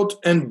underload,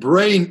 and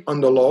brain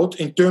underload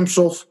in terms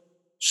of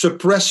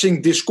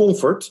suppressing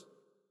discomfort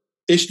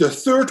is the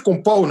third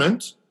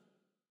component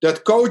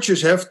that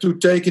coaches have to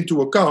take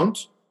into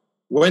account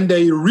when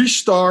they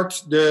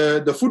restart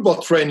the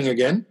football training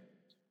again.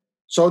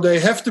 So they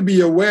have to be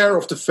aware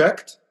of the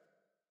fact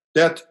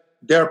that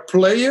their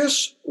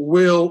players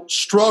will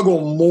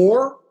struggle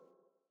more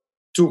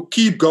to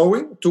keep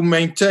going, to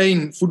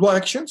maintain football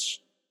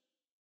actions.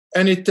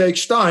 And it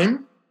takes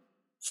time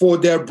for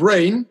their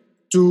brain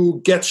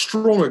to get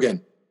strong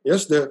again.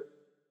 Yes, the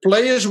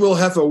players will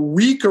have a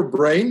weaker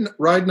brain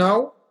right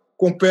now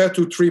compared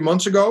to 3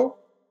 months ago.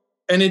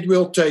 And it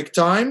will take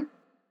time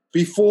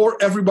before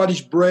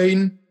everybody's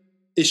brain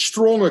is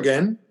strong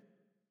again.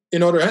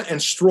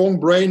 And strong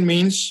brain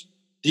means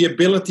the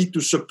ability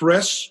to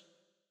suppress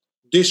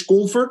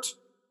discomfort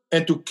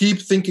and to keep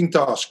thinking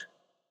task.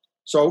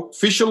 So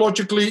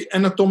physiologically,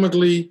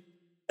 anatomically,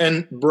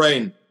 and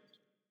brain.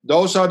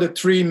 Those are the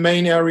three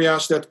main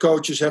areas that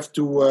coaches have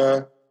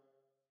to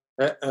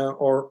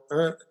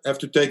have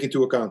to take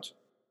into account.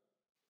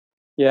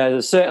 Yeah,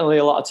 there's certainly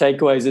a lot of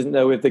takeaways, isn't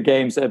there, with the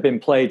games that have been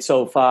played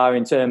so far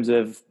in terms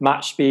of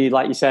match speed,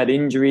 like you said,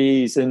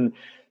 injuries, and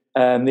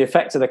the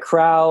effect of the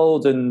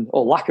crowd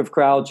or lack of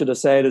crowd, should I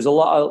say. There's a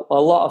lot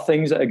of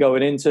things that are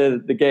going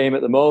into the game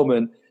at the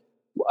moment.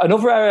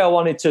 Another area I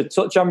wanted to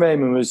touch on,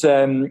 Raymond, was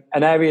an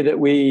area that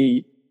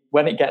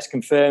when it gets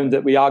confirmed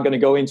that we are going to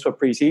go into a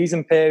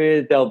pre-season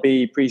period, there'll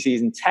be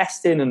pre-season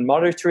testing and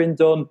monitoring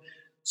done.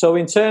 So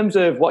in terms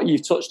of what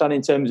you've touched on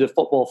in terms of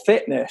football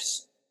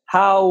fitness,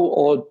 how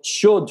or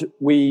should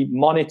we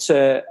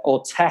monitor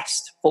or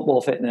test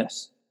football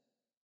fitness?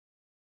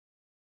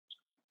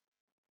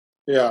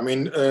 Yeah, I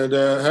mean,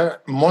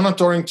 the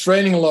monitoring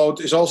training load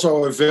is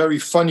also a very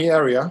funny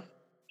area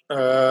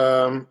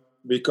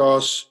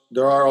because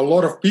there are a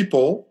lot of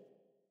people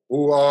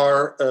who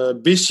are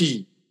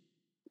busy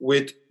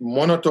with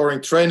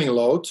monitoring training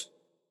load,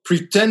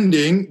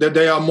 pretending that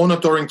they are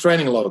monitoring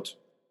training load.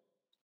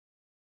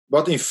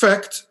 But in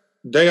fact,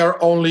 they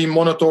are only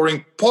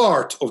monitoring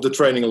part of the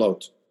training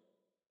load.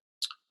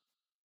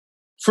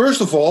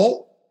 First of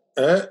all,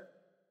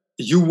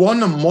 you want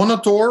to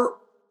monitor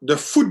the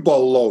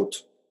football load.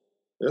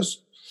 Yes.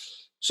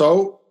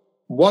 So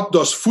what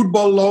does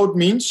football load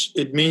means?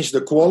 It means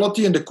the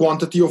quality and the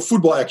quantity of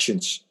football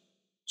actions.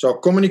 So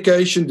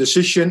communication,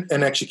 decision,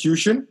 and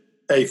execution,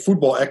 a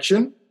football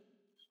action.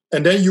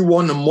 And then you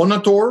want to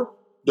monitor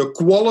the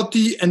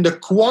quality and the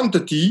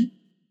quantity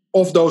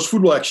of those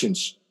football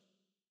actions.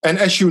 And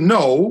as you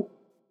know,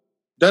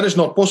 that is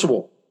not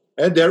possible.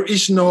 There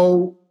is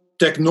no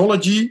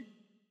technology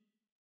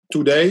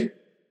today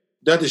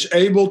that is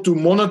able to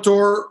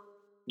monitor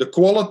the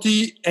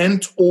quality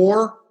and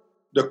or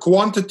the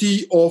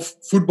quantity of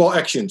football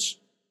actions,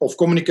 of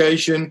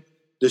communication,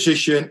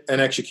 decision,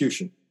 and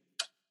execution.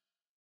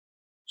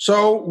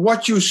 So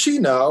what you see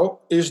now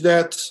is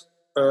that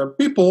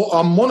people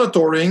are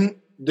monitoring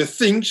the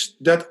things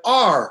that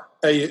are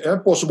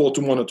possible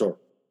to monitor,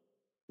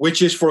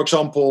 which is, for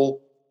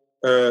example,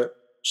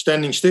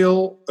 standing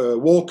still,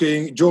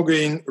 walking,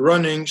 jogging,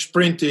 running,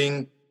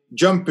 sprinting,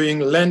 jumping,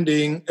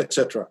 landing,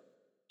 etc.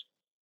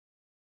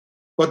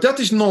 But that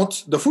is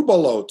not the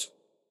football load.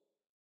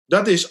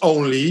 That is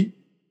only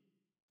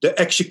the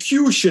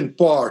execution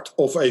part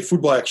of a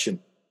football action.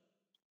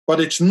 But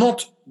it's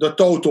not the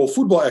total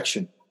football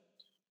action.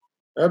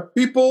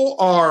 People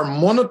are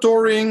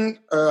monitoring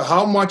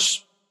how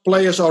much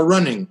players are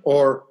running,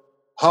 or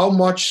how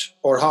much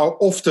or how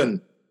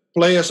often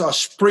players are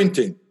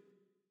sprinting.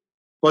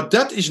 But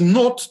that is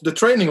not the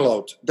training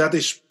load. That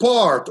is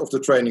part of the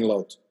training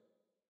load.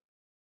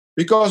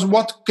 Because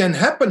what can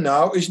happen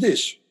now is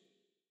this.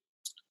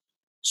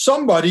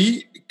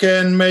 Somebody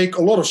can make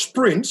a lot of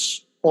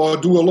sprints or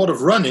do a lot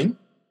of running,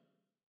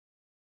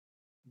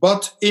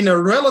 but in a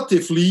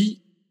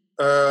relatively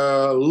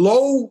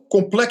low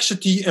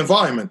complexity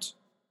environment.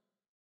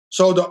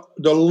 So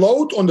the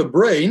load on the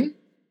brain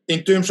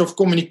in terms of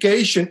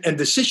communication and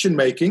decision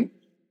making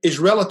is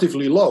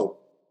relatively low.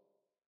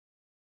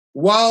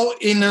 While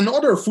in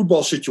another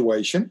football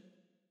situation,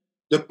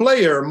 the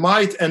player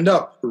might end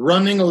up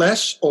running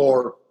less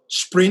or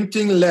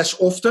sprinting less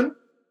often,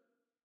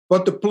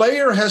 but the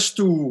player has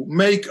to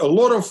make a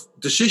lot of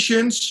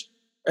decisions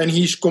and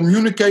he's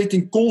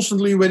communicating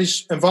constantly with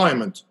his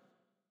environment.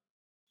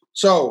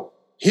 So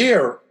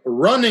here,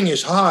 running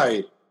is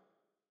high,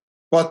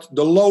 but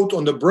the load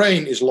on the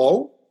brain is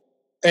low.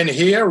 And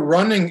here,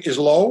 running is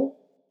low,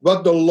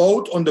 but the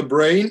load on the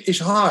brain is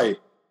high.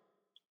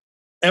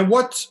 And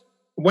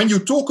when you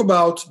talk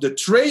about the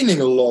training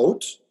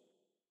load,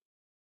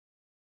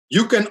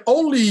 you can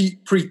only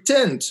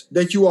pretend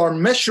that you are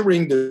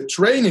measuring the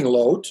training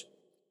load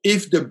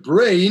if the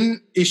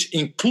brain is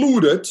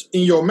included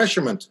in your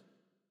measurement.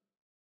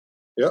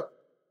 Yeah,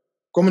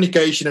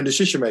 communication and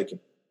decision making.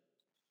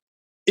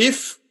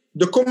 If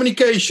the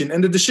communication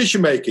and the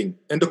decision making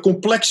and the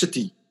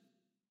complexity,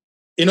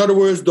 in other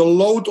words, the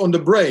load on the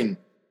brain,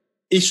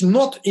 is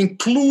not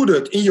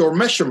included in your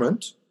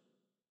measurement,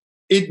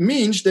 it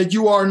means that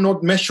you are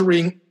not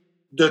measuring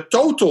the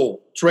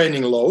total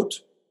training load,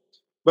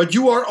 but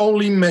you are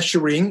only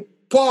measuring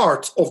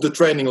part of the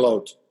training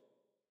load.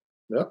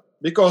 Yeah?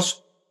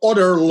 Because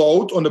other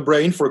load on the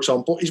brain, for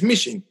example, is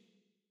missing.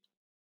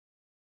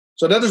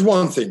 So that is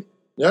one thing.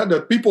 Yeah,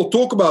 that people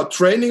talk about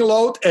training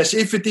load as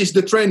if it is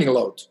the training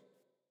load.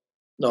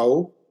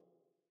 No.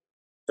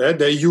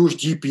 They use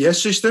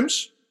GPS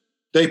systems.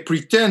 They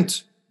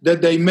pretend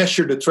that they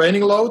measure the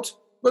training load,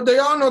 but they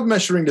are not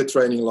measuring the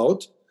training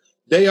load.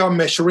 They are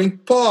measuring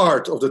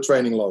part of the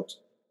training load.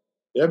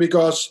 Yeah,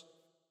 because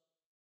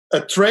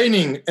a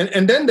training,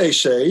 and then they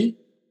say,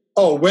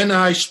 oh, when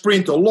I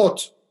sprint a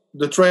lot,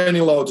 the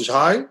training load is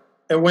high,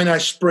 and when I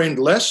sprint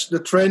less, the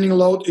training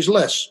load is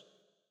less.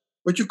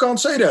 But you can't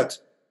say that.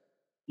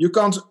 You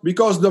can't,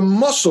 because the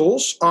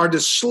muscles are the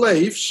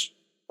slaves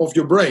of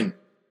your brain.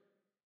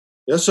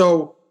 Yeah,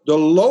 so the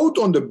load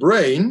on the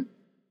brain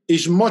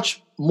is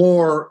much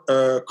more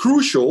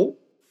crucial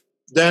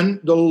than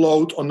the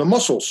load on the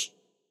muscles.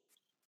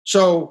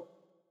 So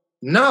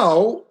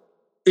now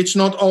it's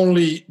not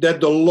only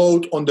that the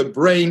load on the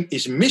brain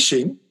is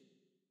missing.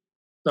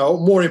 No,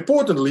 more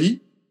importantly,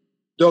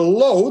 the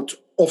load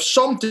of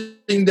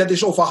something that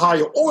is of a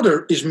higher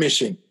order is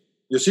missing.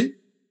 You see?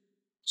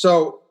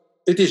 So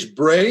it is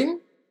brain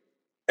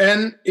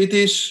and it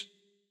is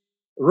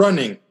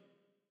running.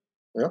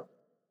 Yeah.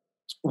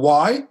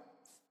 Why?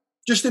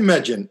 Just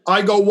imagine,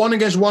 I go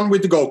 1-against-1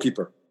 with the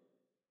goalkeeper.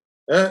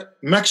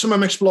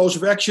 Maximum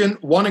explosive action,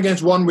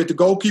 1-against-1 with the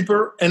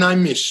goalkeeper, and I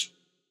miss.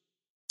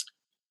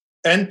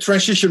 And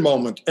transition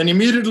moment. And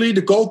immediately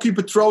the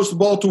goalkeeper throws the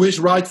ball to his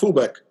right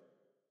fullback.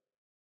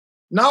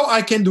 Now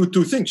I can do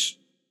two things.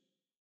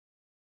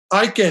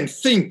 I can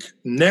think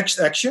next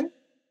action.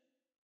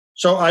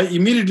 So I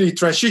immediately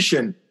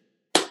transition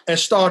and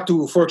start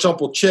to, for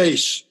example,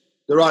 chase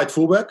the right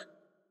fullback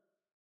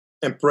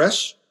and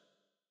press.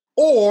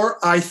 Or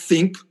I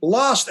think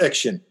last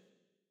action.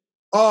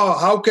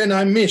 How can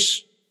I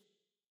miss?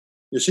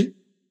 You see?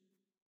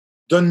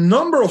 The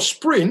number of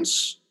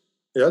sprints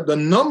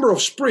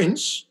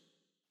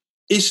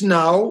is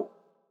now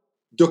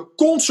the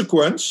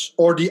consequence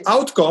or the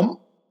outcome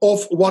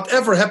of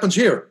whatever happens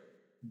here.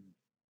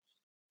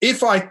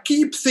 If I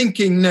keep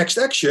thinking next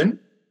action,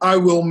 I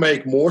will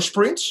make more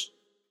sprints.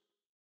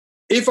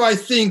 If I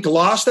think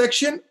last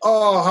action,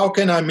 how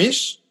can I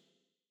miss?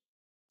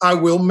 I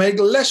will make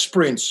less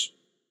sprints.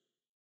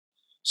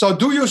 So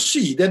do you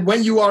see that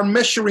when you are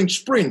measuring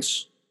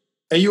sprints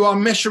and you are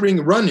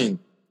measuring running,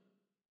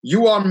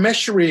 you are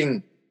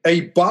measuring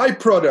a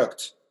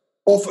byproduct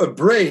of a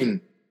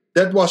brain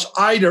that was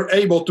either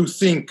able to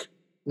think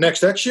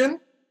next action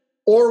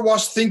or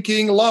was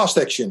thinking last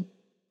action.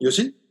 You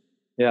see?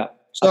 Yeah.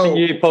 So, I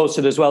think you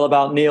posted as well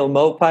about Neal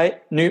Maupay,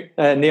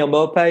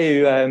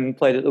 who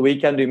played at the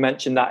weekend, who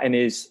mentioned that in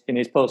his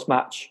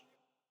post-match.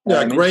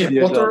 Graham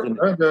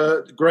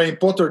Potter, Graham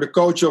Potter, the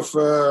coach of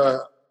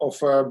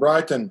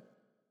Brighton.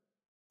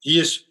 He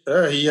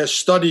has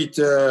studied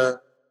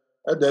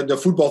the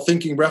football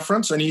thinking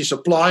reference, and he is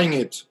applying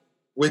it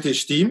with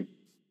his team.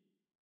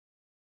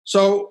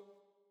 So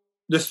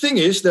the thing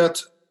is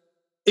that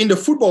in the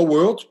football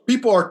world,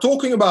 people are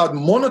talking about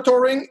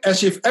monitoring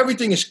as if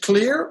everything is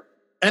clear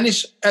and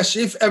as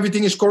if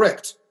everything is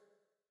correct.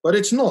 But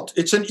it's not.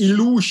 It's an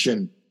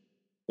illusion.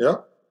 Yeah,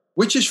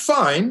 which is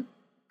fine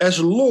as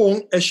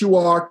long as you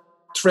are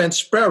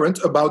transparent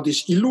about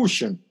this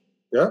illusion.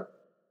 Yeah,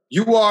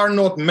 you are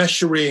not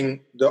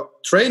measuring the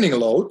training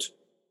load.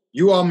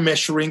 You are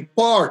measuring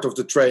part of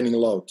the training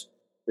load.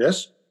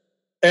 Yes,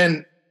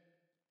 and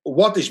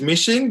what is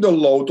missing? The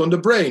load on the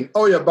brain.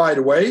 Oh yeah, by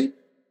the way,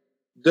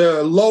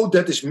 the load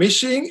that is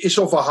missing is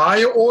of a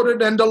higher order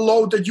than the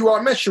load that you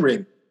are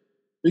measuring,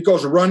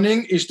 because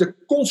running is the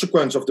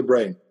consequence of the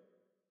brain.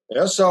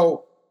 Yeah,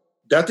 so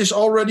that is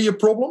already a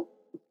problem.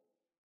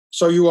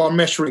 So you are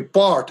measuring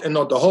part and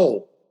not the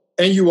whole,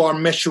 and you are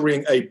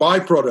measuring a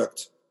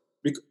byproduct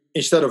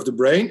instead of the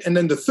brain. And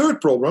then the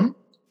third problem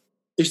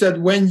is that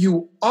when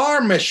you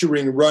are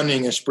measuring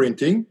running and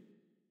sprinting,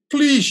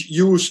 please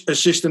use a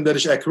system that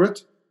is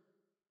accurate.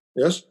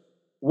 Yes.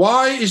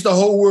 Why is the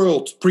whole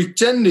world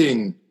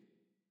pretending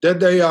that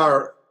they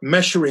are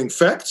measuring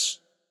facts,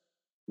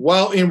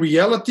 while in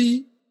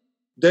reality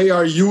they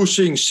are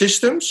using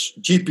systems,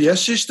 GPS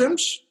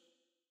systems,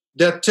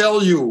 that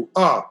tell you,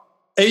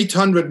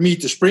 800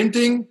 meter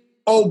sprinting.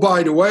 Oh,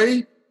 by the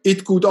way,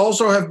 it could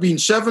also have been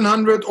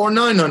 700 or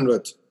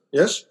 900.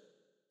 Yes.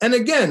 And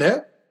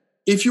again,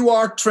 if you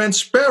are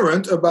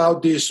transparent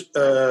about this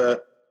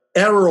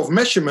error of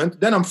measurement,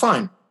 then I'm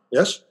fine.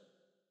 Yes.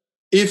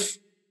 If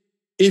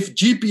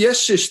GPS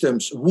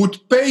systems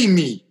would pay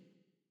me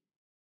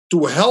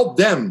to help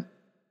them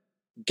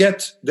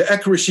get the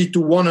accuracy to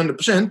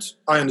 100%,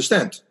 I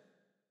understand.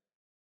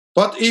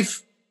 But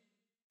if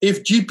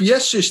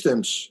GPS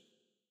systems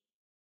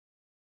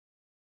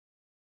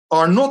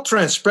are not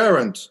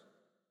transparent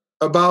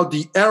about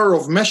the error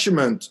of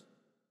measurement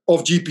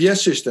of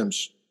GPS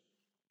systems,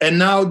 and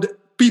now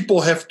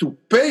people have to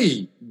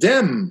pay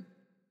them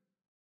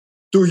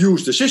to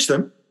use the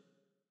system,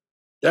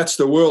 that's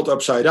the world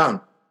upside down.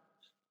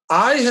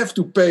 I have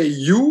to pay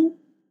you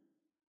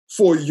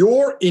for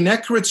your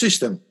inaccurate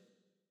system.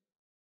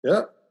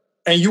 Yeah?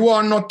 And you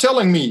are not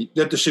telling me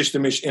that the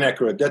system is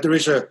inaccurate, that there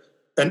is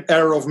an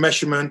error of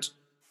measurement,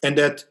 and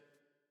that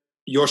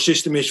your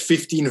system is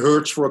 15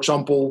 hertz, for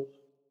example,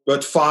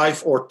 but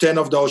 5 or 10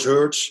 of those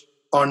hertz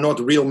are not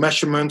real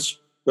measurements,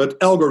 but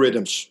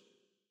algorithms.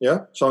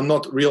 Yeah? So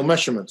not real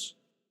measurements.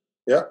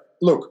 Yeah?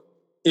 Look,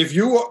 if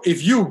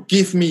you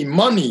give me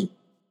money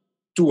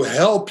to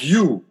help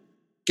you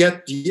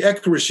get the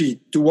accuracy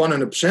to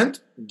 100%,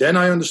 then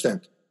I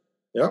understand.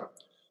 Yeah.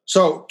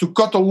 So to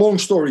cut a long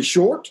story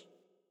short,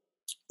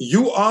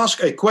 you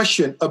ask a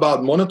question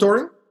about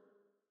monitoring.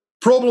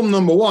 Problem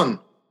number one,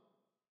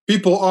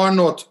 people are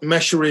not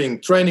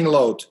measuring training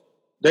load.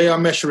 They are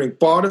measuring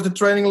part of the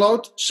training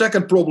load.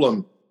 Second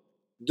problem,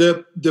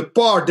 the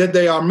part that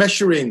they are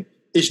measuring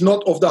is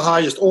not of the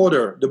highest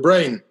order, the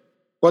brain,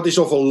 but is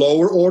of a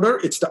lower order.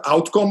 It's the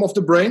outcome of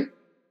the brain.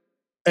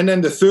 And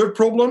then the third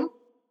problem,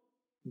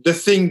 the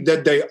thing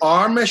that they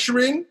are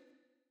measuring,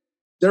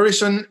 there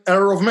is an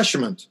error of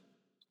measurement.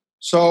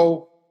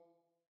 So,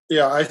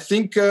 yeah, I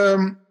think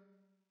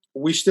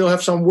we still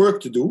have some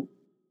work to do.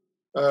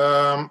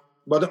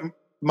 But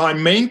my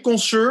main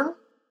concern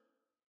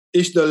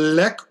is the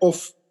lack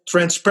of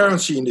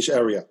transparency in this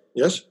area.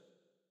 Yes,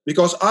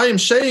 because I am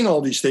saying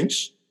all these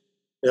things.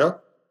 Yeah,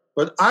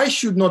 but I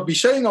should not be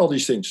saying all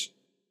these things.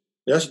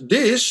 Yes,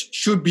 this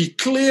should be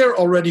clear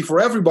already for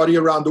everybody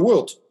around the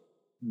world.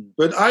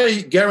 But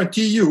I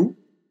guarantee you,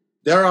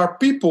 there are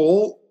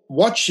people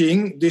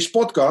watching this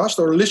podcast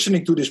or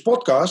listening to this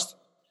podcast,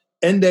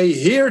 and they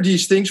hear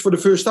these things for the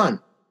first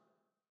time.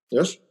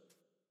 Yes,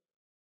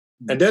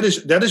 and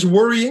that is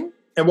worrying.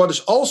 And what is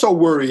also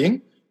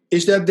worrying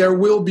is that there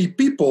will be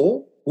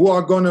people who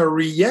are going to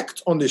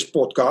react on this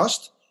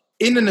podcast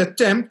in an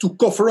attempt to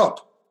cover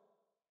up.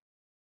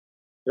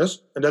 Yes,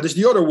 and that is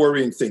the other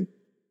worrying thing.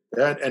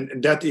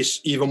 And that is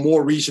even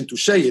more reason to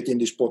say it in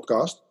this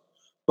podcast.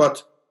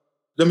 But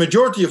the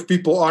majority of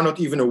people are not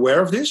even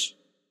aware of this.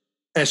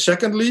 And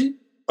secondly,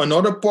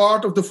 another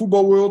part of the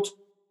football world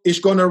is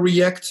going to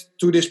react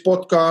to this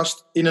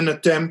podcast in an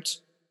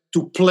attempt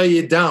to play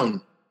it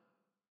down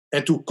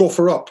and to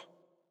cover up.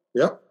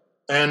 Yeah.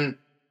 And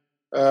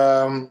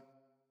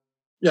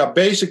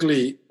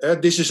basically,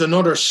 this is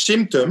another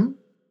symptom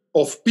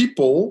of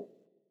people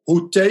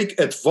who take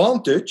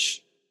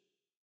advantage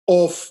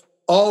of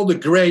all the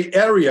gray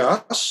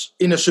areas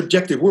in a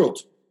subjective world.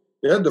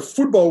 Yeah, the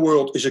football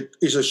world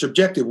is a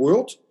subjective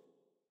world.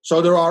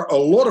 So there are a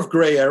lot of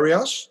gray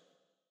areas,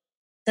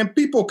 and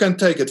people can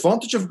take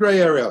advantage of gray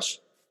areas.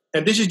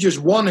 And this is just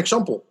one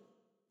example.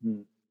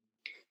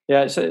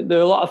 Yeah, so there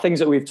are a lot of things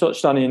that we've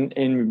touched on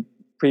in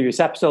previous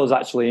episodes,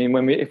 actually.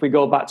 And if we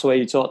go back to where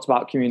you talked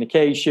about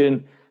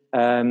communication,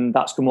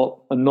 that's come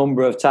up a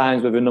number of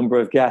times with a number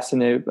of guests,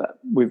 and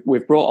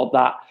we've brought up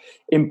that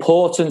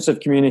importance of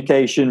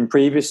communication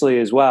previously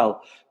as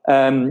well.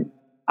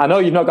 I know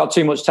you've not got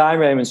too much time,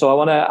 Raymond, so I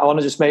want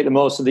to just make the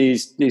most of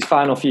these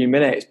final few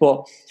minutes.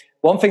 But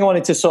one thing I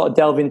wanted to sort of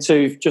delve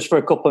into just for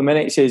a couple of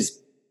minutes is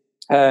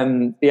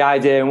the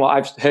idea, and what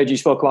I've heard you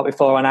spoke about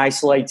before, on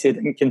isolated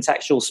and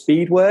contextual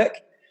speed work,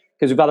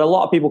 because we've had a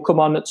lot of people come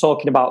on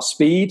talking about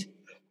speed,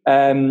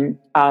 and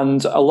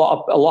a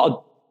lot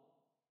of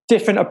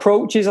different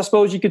approaches, I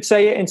suppose you could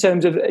say it, in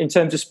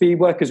terms of speed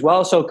work as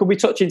well. So could we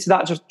touch into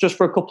that just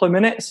for a couple of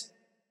minutes?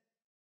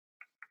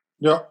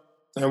 Yeah.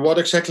 And what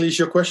exactly is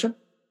your question?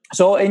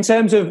 So in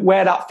terms of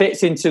where that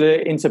fits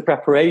into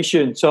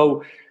preparation,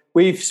 so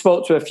we've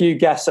spoke to a few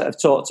guests that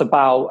have talked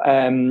about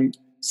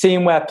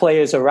seeing where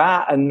players are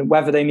at and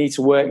whether they need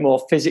to work more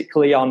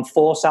physically on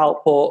force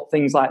output,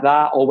 things like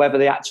that, or whether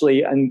they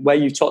actually, and where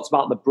you talked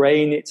about the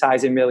brain, it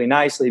ties in really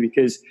nicely,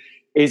 because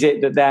is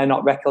it that they're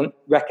not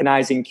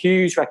recognizing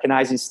cues,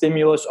 recognizing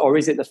stimulus, or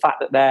is it the fact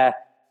that they're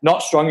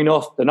not strong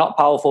enough, they're not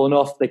powerful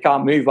enough, they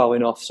can't move well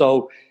enough?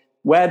 So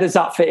where does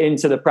that fit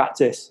into the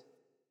practice?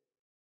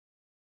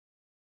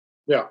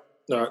 Yeah.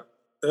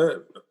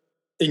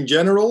 In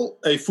general,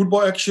 a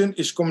football action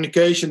is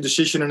communication,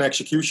 decision, and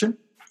execution.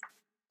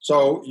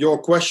 So your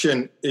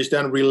question is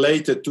then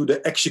related to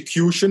the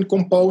execution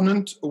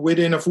component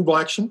within a football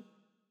action.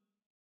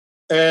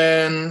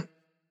 And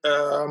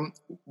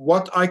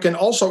what I can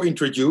also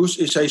introduce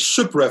is a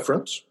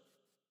sub-reference,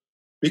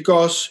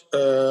 because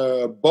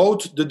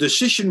both the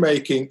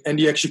decision-making and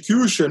the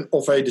execution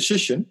of a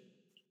decision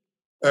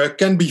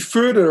can be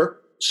further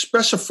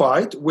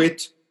specified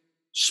with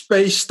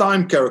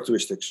space-time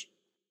characteristics.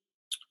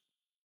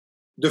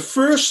 The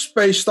first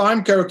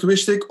space-time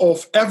characteristic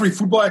of every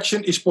football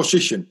action is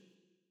position.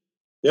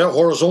 Yeah,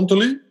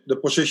 horizontally, the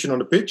position on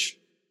the pitch,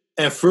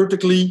 and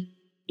vertically,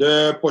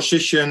 the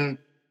position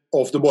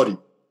of the body.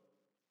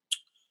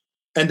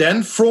 And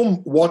then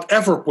from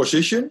whatever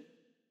position,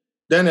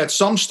 then at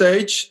some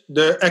stage,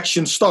 the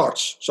action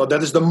starts. So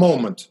that is the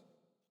moment.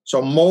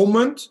 So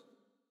moment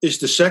is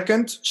the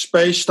second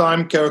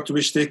space-time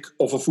characteristic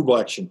of a football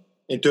action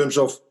in terms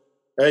of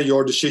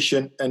your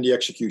decision and the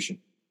execution.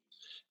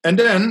 And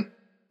then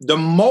the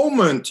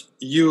moment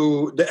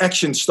the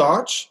action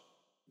starts,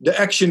 the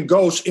action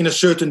goes in a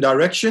certain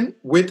direction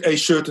with a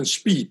certain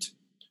speed.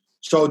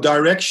 So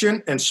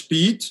direction and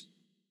speed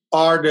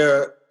are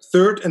the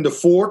third and the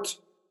fourth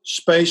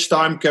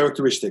space-time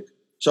characteristic.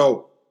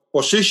 So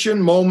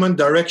position, moment,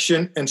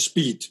 direction, and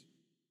speed.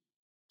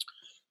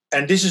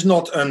 And this is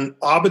not an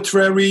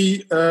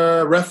arbitrary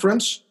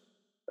reference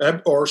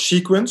or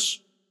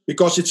sequence,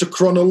 because it's a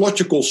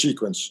chronological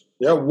sequence.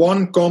 Yeah,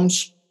 one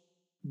comes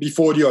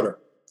before the other.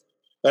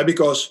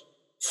 Because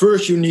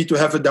first you need to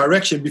have a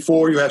direction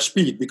before you have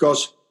speed.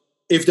 Because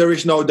if there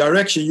is no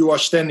direction, you are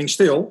standing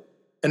still,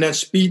 and then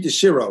speed is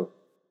zero.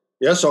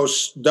 Yeah, so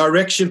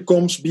direction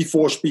comes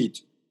before speed.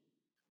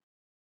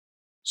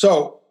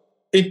 So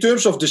in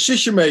terms of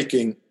decision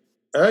making,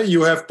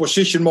 you have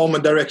position,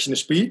 moment, direction, and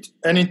speed.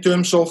 And in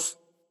terms of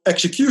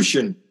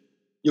execution,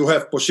 you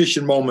have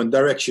position, moment,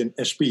 direction,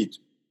 and speed.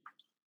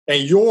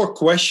 And your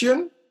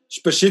question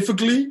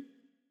specifically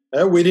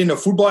within a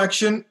football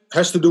action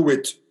has to do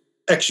with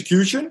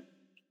execution,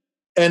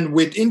 and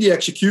within the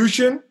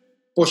execution,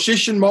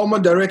 position,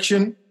 moment,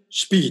 direction,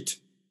 speed.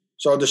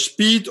 So the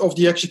speed of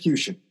the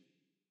execution.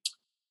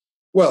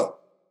 Well,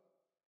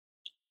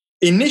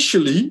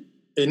 initially,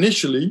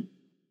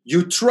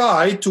 you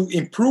try to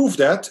improve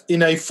that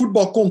in a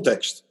football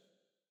context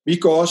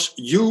because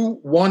you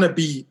want to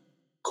be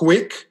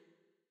quick,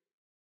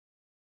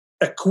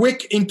 a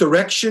quick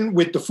interaction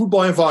with the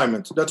football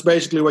environment. That's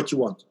basically what you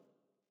want.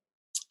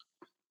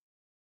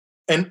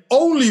 And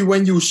only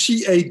when you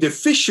see a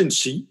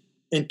deficiency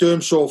in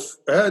terms of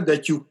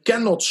that you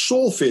cannot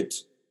solve it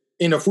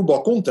in a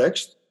football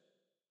context,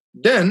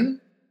 then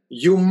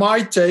you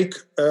might take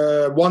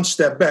one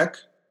step back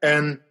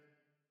and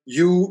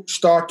you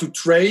start to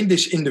train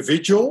this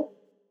individual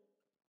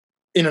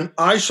in an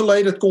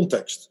isolated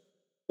context.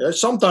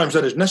 Sometimes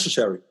that is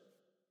necessary.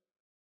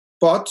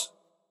 But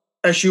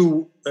as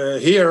you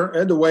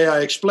hear, the way I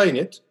explain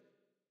it,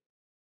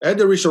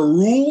 there is a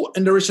rule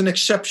and there is an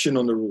exception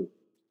on the rule.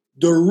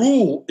 The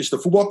rule is the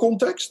football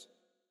context,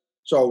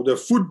 so the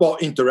football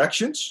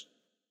interactions,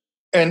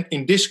 and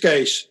in this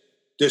case,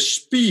 the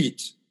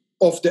speed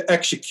of the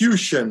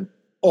execution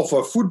of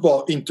a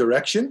football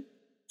interaction.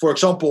 For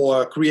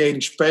example,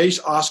 creating space,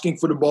 asking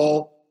for the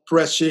ball,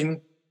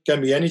 pressing,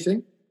 can be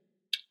anything.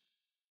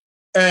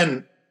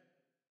 And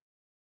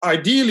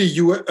ideally,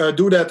 you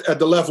do that at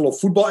the level of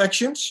football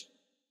actions,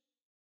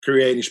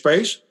 creating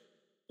space.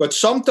 But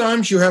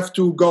sometimes you have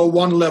to go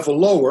one level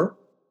lower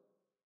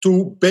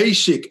to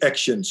basic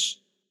actions,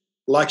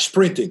 like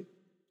sprinting.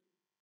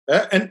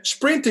 And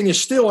sprinting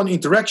is still an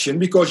interaction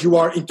because you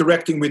are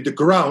interacting with the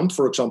ground,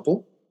 for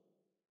example.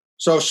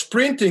 So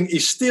sprinting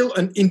is still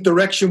an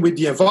interaction with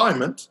the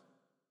environment.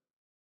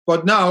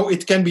 But now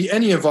it can be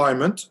any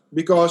environment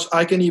because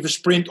I can even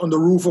sprint on the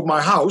roof of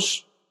my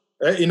house.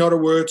 In other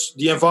words,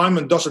 the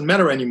environment doesn't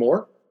matter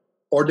anymore,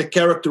 or the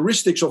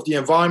characteristics of the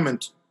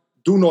environment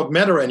do not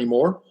matter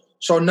anymore.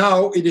 So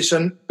now it is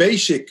a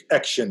basic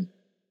action,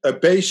 a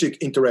basic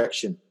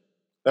interaction,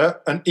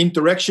 an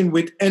interaction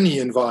with any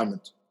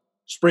environment,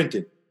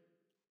 sprinting.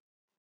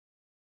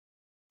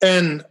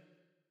 And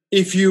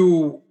if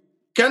you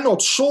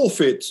cannot solve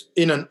it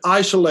in an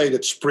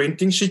isolated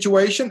sprinting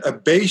situation, a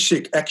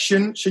basic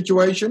action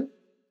situation,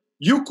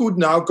 you could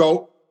now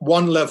go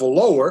one level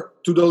lower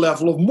to the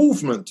level of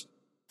movement.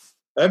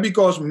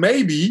 Because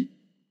maybe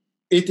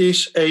it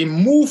is a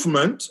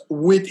movement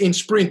within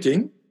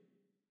sprinting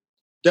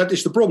that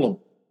is the problem.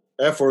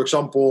 For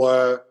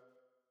example,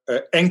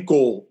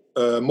 ankle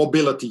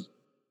mobility,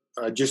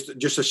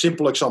 just a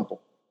simple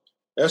example.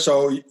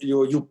 So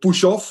you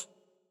push off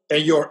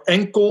and your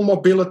ankle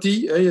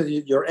mobility,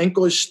 your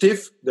ankle is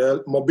stiff,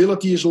 the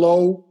mobility is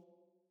low,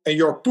 and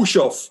your push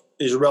off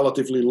is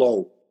relatively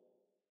low.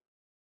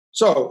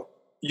 So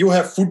you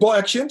have football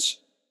actions.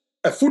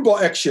 A football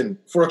action,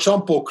 for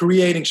example,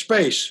 creating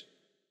space,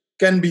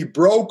 can be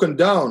broken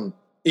down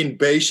in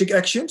basic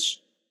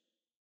actions.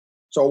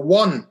 So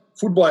one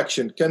football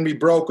action can be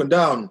broken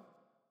down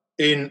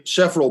in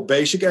several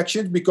basic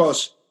actions,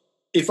 because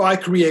if I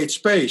create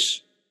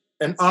space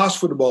and ask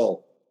for the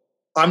ball,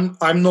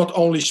 I'm not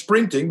only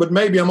sprinting, but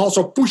maybe I'm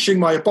also pushing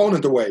my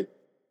opponent away.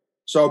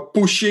 So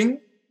pushing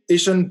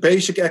is a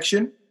basic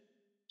action.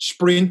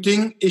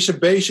 Sprinting is a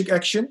basic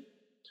action.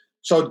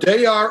 So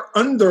they are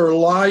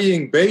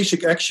underlying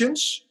basic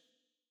actions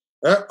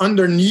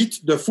underneath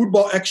the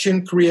football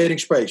action creating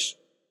space.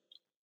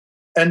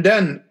 And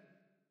then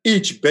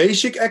each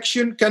basic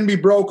action can be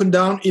broken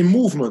down in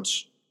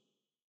movements.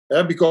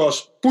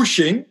 Because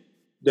pushing,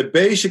 the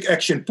basic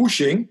action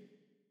pushing,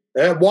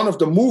 one of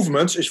the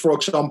movements is, for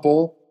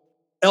example,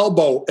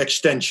 elbow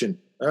extension.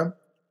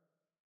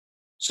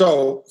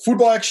 So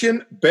football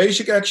action,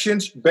 basic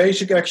actions,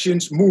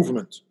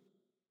 movement.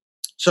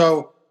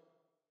 So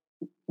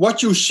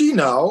what you see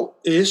now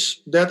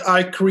is that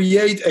I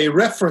create a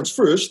reference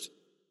first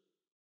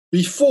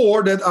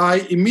before that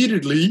I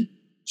immediately,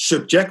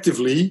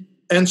 subjectively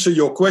answer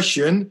your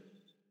question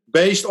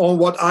based on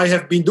what I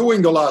have been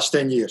doing the last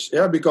 10 years.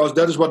 Because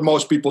that is what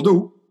most people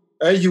do.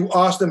 You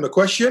ask them a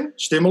question,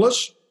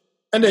 stimulus,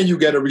 and then you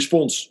get a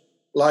response.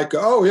 Like,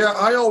 oh yeah,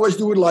 I always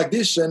do it like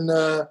this. And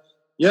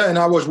and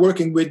I was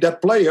working with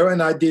that player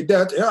and I did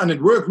that. And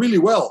it worked really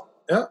well.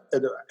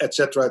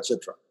 Etc.,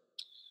 etc.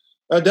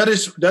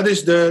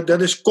 That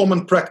is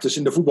common practice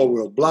in the football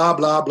world. Blah,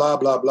 blah, blah,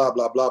 blah, blah,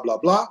 blah, blah, blah,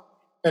 blah.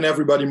 And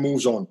everybody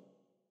moves on.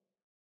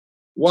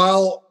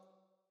 While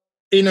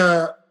in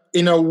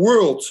a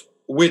world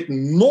with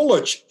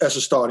knowledge as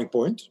a starting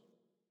point,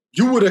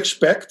 you would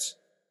expect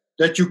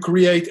that you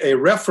create a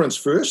reference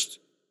first,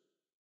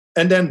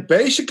 and then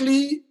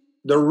basically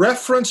the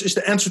reference is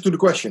the answer to the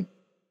question,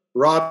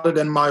 rather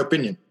than my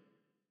opinion.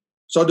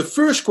 So the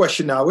first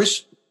question now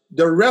is,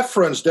 the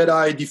reference that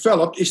I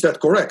developed, is that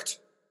correct?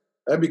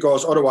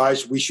 Because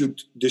otherwise we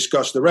should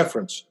discuss the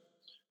reference.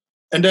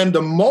 And then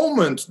the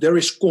moment there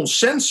is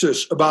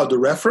consensus about the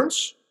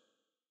reference,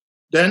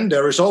 then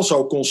there is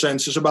also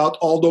consensus about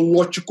all the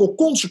logical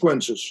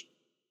consequences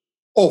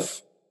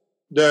of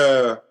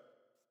the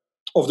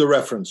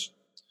reference.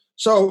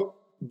 So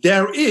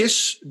there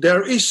is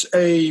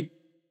a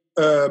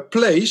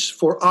place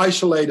for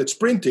isolated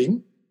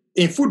sprinting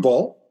in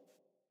football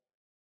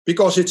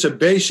because it's a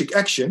basic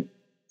action,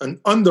 an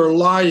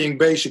underlying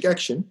basic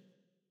action.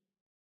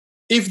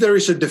 If there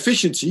is a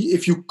deficiency,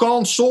 if you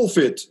can't solve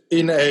it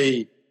in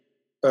a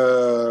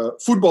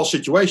football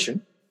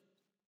situation,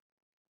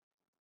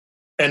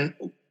 and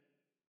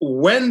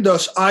when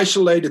does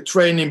isolated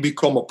training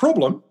become a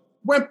problem?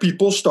 When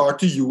people start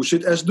to use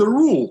it as the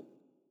rule.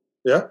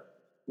 Yeah?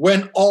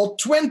 When all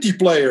 20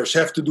 players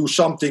have to do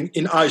something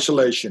in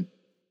isolation.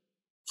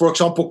 For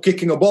example,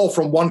 kicking a ball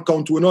from one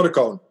cone to another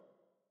cone.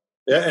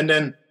 Yeah, and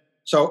then,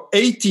 so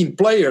 18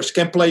 players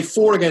can play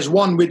 4 against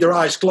 1 with their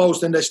eyes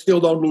closed and they still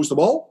don't lose the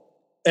ball.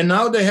 And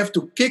now they have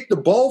to kick the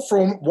ball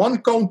from one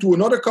cone to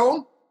another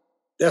cone.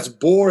 That's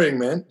boring,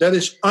 man. That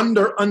is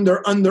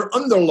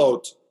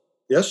underload.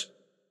 Yes?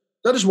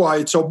 That is why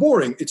it's so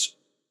boring.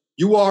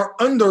 You are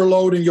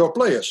underloading your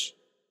players.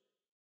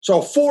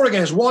 So 4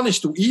 against 1 is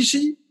too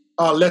easy.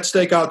 Let's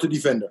take out the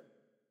defender.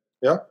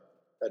 Yeah?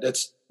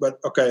 But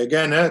okay,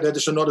 again, that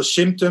is another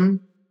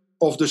symptom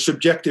of the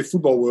subjective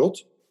football world.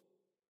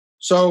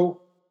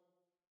 So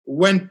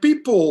when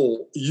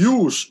people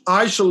use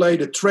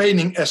isolated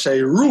training as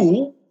a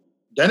rule,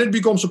 then it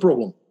becomes a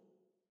problem.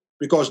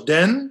 Because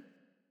then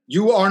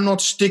you are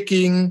not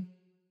sticking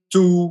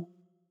to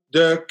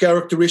the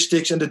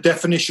characteristics and the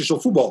definitions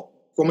of football.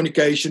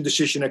 Communication,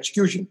 decision,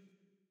 execution.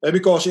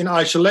 Because in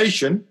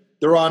isolation,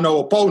 there are no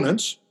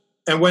opponents.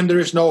 And when there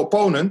is no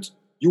opponent,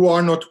 you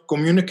are not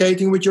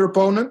communicating with your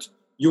opponent.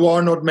 You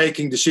are not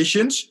making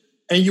decisions.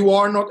 And you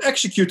are not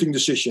executing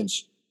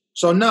decisions.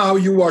 So now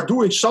you are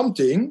doing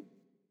something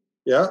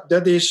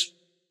that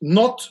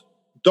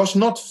does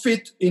not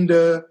fit in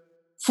the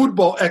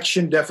football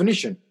action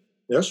definition.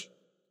 Yes?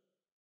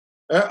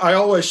 I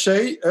always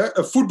say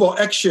a football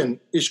action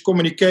is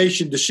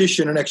communication,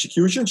 decision, and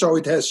execution. So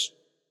it has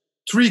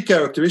 3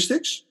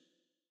 characteristics.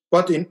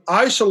 But in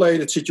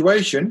isolated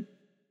situation,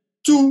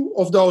 2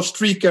 of those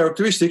 3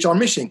 characteristics are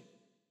missing.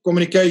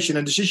 Communication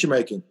and decision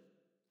making.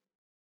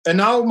 And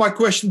now my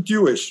question to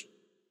you is,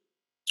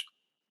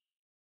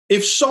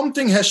 if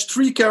something has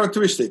 3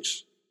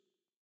 characteristics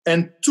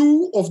and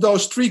 2 of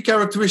those 3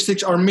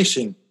 characteristics are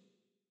missing,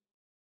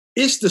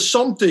 is the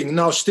something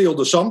now still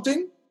the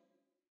something?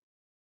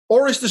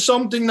 Or is the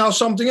something now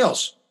something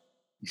else?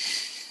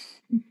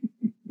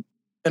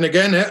 And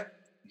again,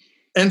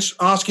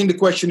 asking the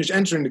question is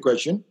answering the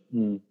question.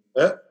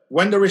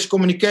 When there is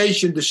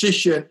communication,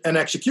 decision, and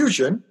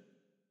execution,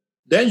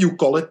 then you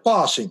call it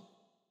passing.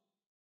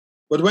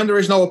 But when there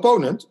is no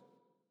opponent,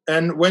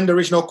 and when there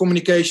is no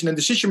communication and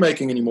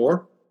decision-making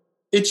anymore,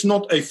 it's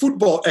not a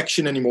football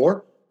action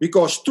anymore,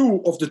 because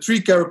 2 of the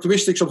 3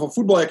 characteristics of a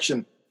football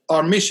action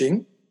are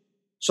missing.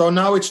 So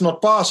now it's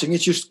not passing,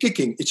 it's just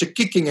kicking. It's a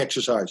kicking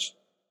exercise.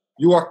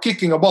 You are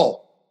kicking a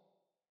ball.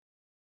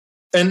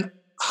 And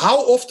how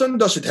often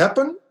does it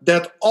happen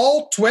that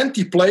all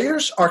 20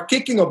 players are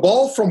kicking a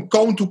ball from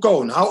cone to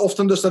cone? How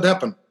often does that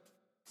happen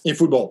in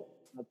football?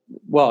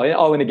 Well,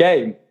 in a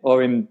game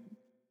or in...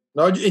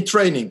 No, in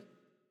training.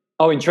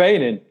 Oh, in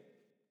training?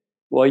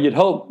 Well, you'd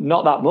hope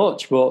not that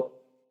much, but...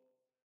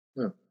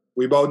 Yeah,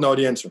 we both know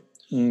the answer.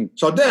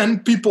 So then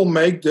people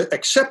make the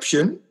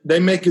exception, they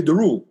make it the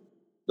rule.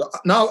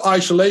 Now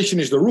isolation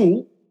is the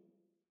rule,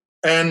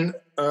 and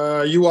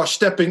you are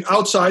stepping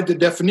outside the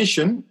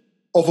definition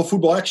of a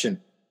football action.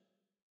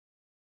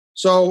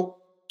 So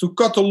to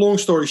cut a long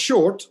story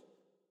short,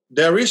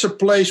 there is a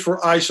place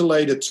for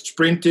isolated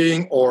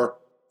sprinting or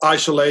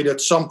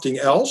isolated something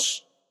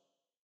else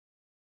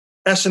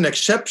as an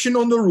exception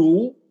on the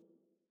rule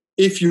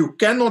if you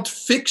cannot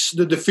fix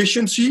the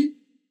deficiency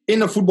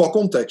in a football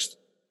context.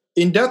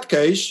 In that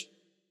case,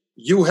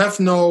 you have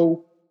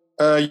no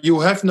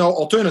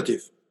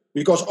alternative,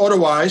 because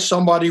otherwise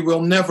somebody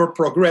will never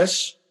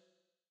progress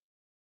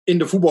in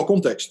the football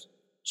context.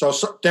 So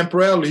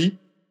temporarily,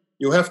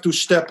 you have to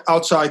step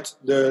outside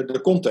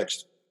the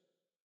context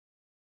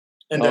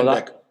and then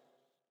back.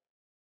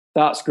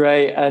 That's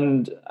great,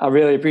 and I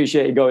really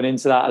appreciate you going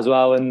into that as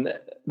well. And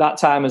that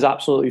time has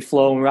absolutely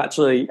flown. We're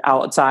actually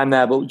out of time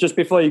there. But just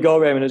before you go,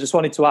 Raymond, I just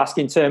wanted to ask,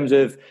 in terms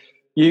of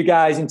you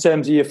guys, in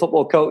terms of your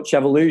football coach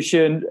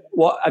evolution,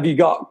 what have you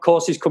got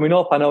courses coming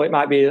up? I know it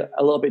might be a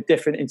little bit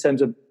different in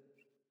terms of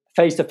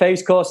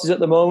face-to-face courses at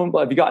the moment, but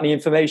have you got any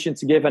information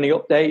to give, any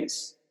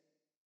updates?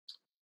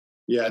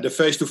 Yeah, the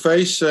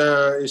face-to-face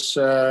is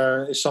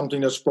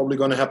something that's probably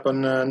going to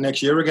happen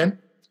next year again.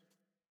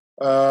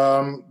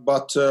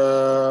 But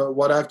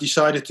what I've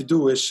decided to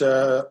do is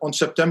on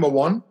September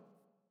 1,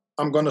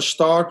 I'm going to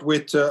start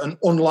with an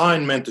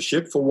online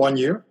mentorship for 1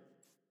 year.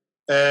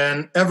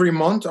 And every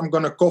month I'm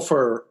going to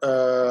cover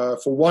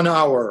for 1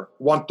 hour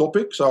one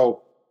topic.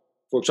 So,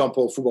 for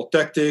example, football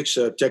tactics,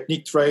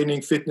 technique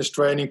training, fitness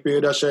training,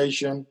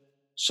 periodization,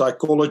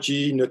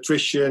 psychology,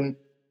 nutrition,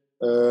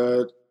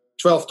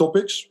 12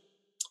 topics.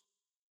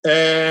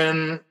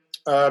 And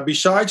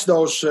besides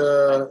those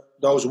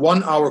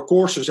 1 hour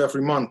courses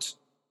every month,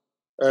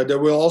 There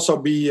will also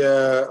be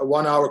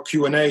 1 hour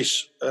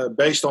Q&As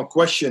based on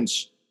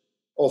questions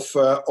of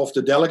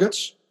the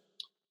delegates.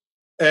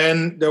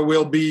 And there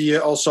will be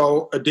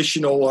also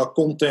additional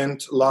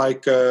content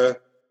like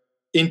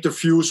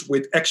interviews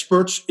with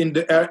experts in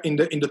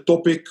the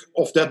topic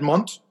of that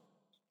month,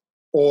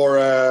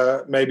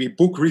 or maybe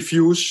book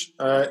reviews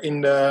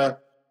in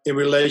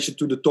relation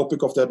to the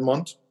topic of that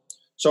month.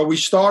 So we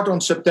start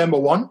on September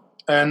 1,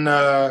 and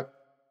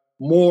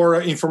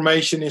more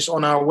information is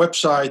on our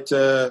website,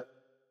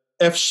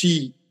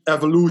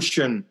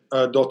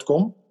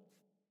 fcevolution.com.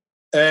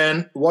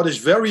 And what is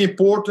very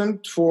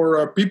important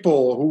for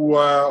people who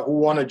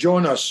want to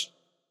join us,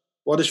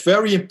 what is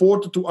very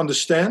important to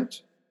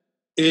understand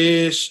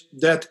is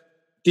that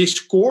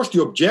this course,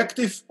 the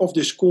objective of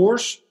this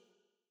course,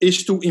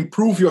 is to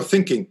improve your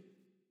thinking.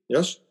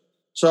 Yes?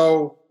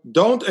 So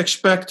don't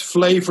expect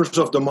flavors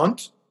of the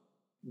month.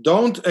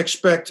 Don't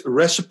expect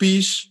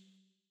recipes.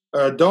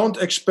 Don't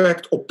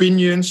expect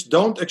opinions.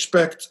 Don't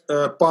expect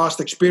past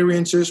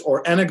experiences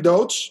or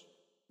anecdotes.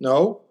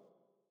 No.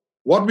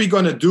 What we're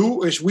going to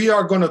do is we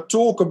are going to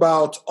talk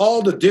about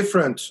all the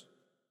different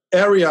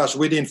areas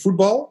within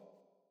football,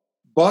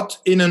 but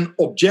in an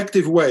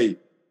objective way,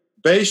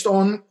 based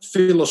on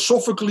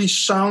philosophically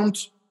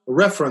sound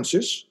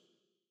references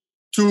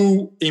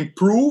to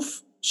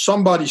improve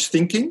somebody's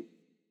thinking,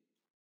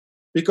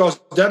 because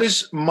that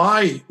is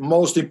my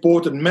most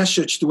important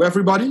message to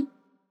everybody,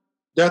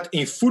 that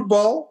in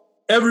football,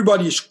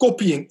 everybody is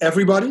copying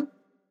everybody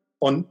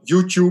on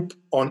YouTube,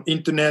 on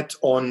internet,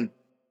 on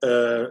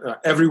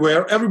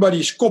everywhere. Everybody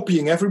is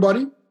copying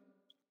everybody,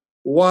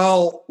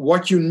 while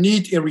what you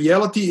need in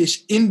reality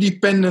is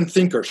independent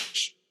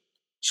thinkers.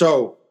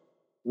 So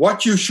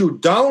what you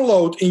should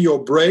download in your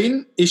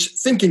brain is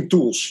thinking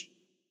tools,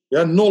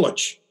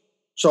 knowledge.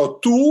 So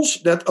tools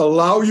that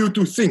allow you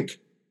to think.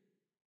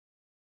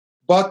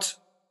 But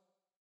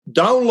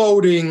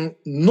downloading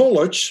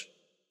knowledge,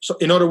 so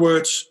in other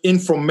words,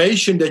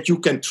 information that you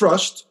can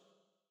trust,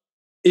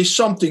 is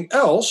something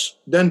else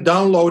than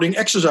downloading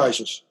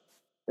exercises.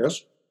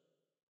 Yes.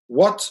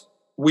 What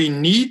we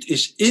need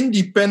is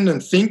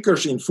independent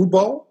thinkers in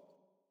football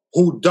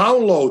who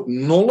download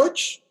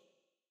knowledge,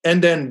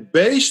 and then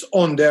based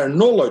on their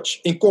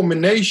knowledge in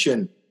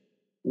combination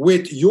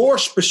with your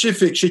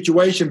specific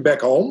situation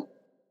back home,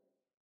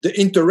 the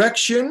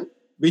interaction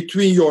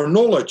between your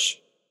knowledge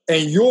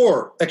and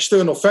your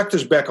external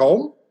factors back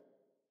home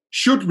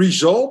should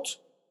result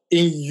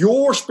in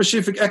your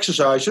specific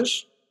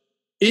exercises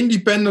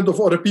independent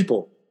of other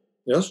people.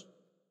 Yes.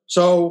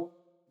 So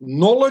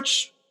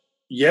knowledge,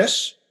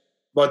 yes,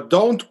 but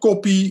don't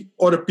copy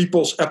other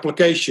people's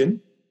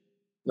application.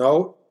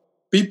 No,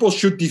 people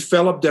should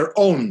develop their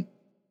own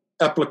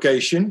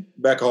application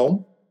back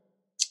home.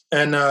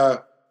 And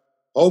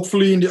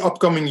hopefully in the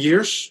upcoming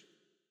years,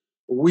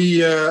 we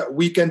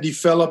can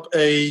develop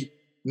a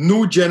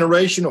new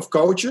generation of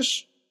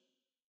coaches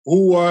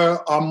who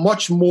are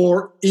much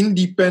more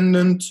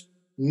independent,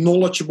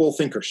 knowledgeable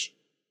thinkers.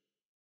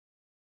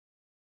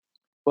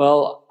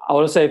 Well, I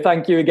want to say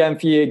thank you again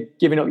for you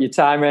giving up your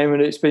time,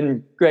 Raymond. It's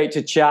been great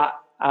to chat,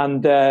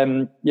 and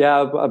I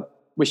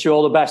wish you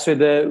all the best with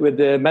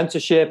the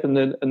mentorship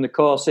and the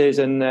courses.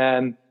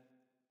 And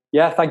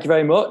thank you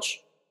very much.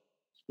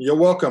 You're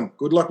welcome.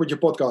 Good luck with your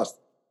podcast.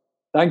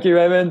 Thank you,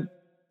 Raymond.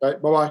 Right,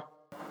 bye-bye.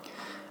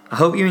 I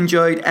hope you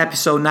enjoyed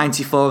episode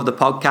 94 of the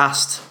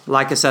podcast.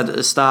 Like I said at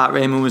the start,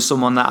 Raymond was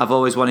someone that I've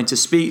always wanted to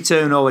speak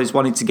to and always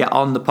wanted to get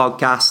on the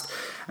podcast.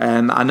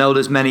 I know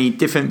there's many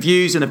different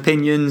views and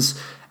opinions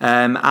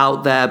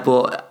out there,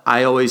 but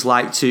I always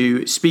like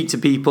to speak to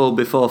people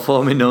before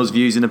forming those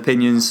views and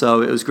opinions.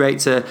 So it was great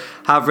to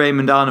have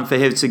Raymond on and for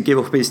him to give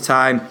up his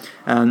time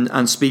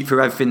and speak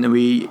for everything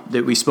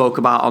that we spoke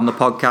about on the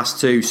podcast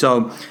too.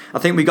 So I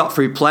think we got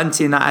through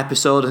plenty in that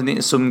episode. I think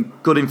there's some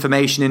good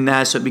information in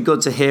there, so it'd be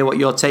good to hear what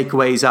your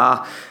takeaways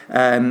are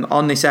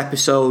on this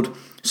episode.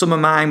 Some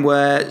of mine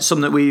were some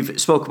that we've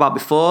spoke about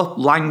before: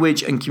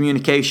 language and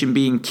communication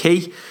being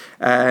key.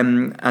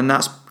 And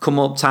that's come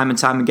up time and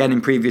time again in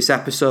previous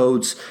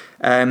episodes,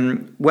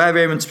 where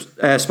Raymond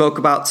spoke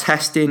about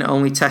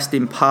only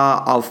testing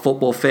part of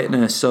football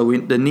fitness. So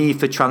the need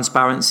for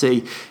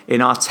transparency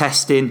in our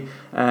testing,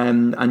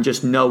 and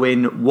just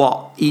knowing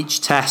what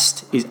each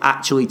test is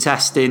actually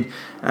testing,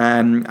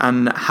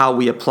 and how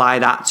we apply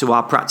that to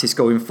our practice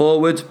going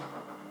forward.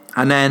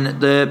 And then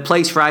the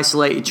place for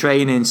isolated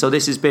training. So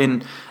this has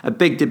been a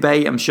big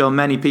debate. I'm sure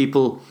many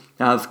people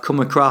have come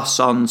across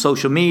on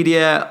social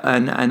media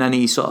and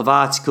any sort of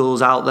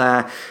articles out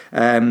there,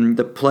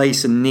 the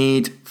place and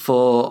need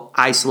for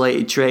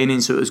isolated training.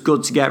 So it was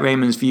good to get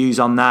Raymond's views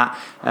on that,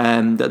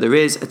 that there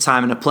is a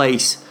time and a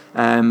place,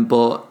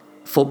 but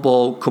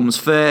football comes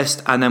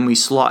first, and then we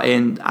slot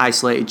in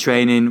isolated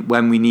training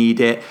when we need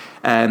it,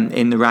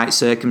 in the right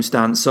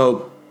circumstance.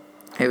 So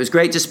it was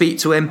great to speak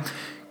to him.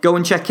 Go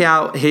and check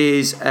out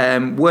his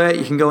work.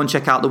 You can go and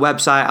check out the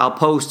website. I'll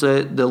post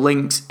the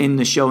links in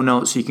the show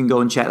notes so you can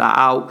go and check that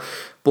out.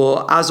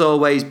 But as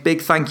always,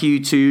 big thank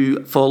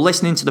you for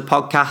listening to the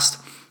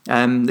podcast.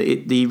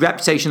 The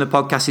reputation of the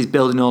podcast is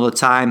building all the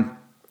time.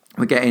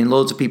 We're getting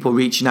loads of people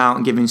reaching out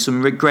and giving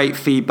some great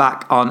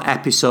feedback on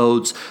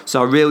episodes.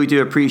 So I really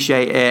do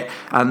appreciate it.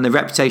 And the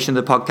reputation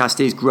of the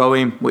podcast is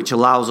growing, which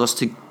allows us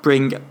to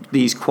bring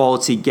these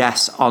quality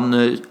guests on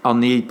the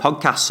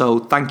podcast. So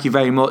thank you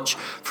very much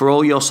for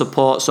all your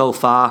support so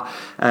far.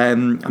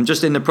 I'm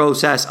just in the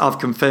process of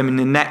confirming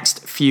the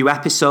next few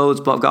episodes,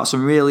 but I've got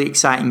some really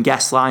exciting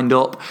guests lined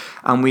up.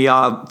 And we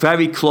are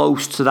very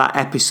close to that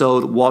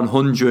episode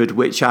 100,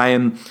 which I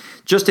am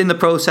just in the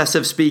process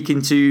of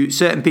speaking to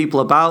certain people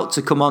about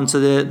to come onto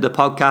the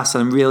podcast.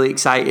 And I'm really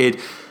excited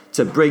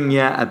to bring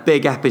you a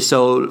big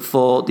episode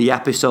for the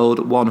episode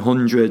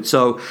 100.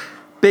 So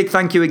big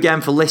thank you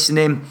again for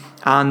listening,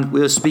 and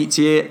we'll speak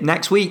to you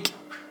next week.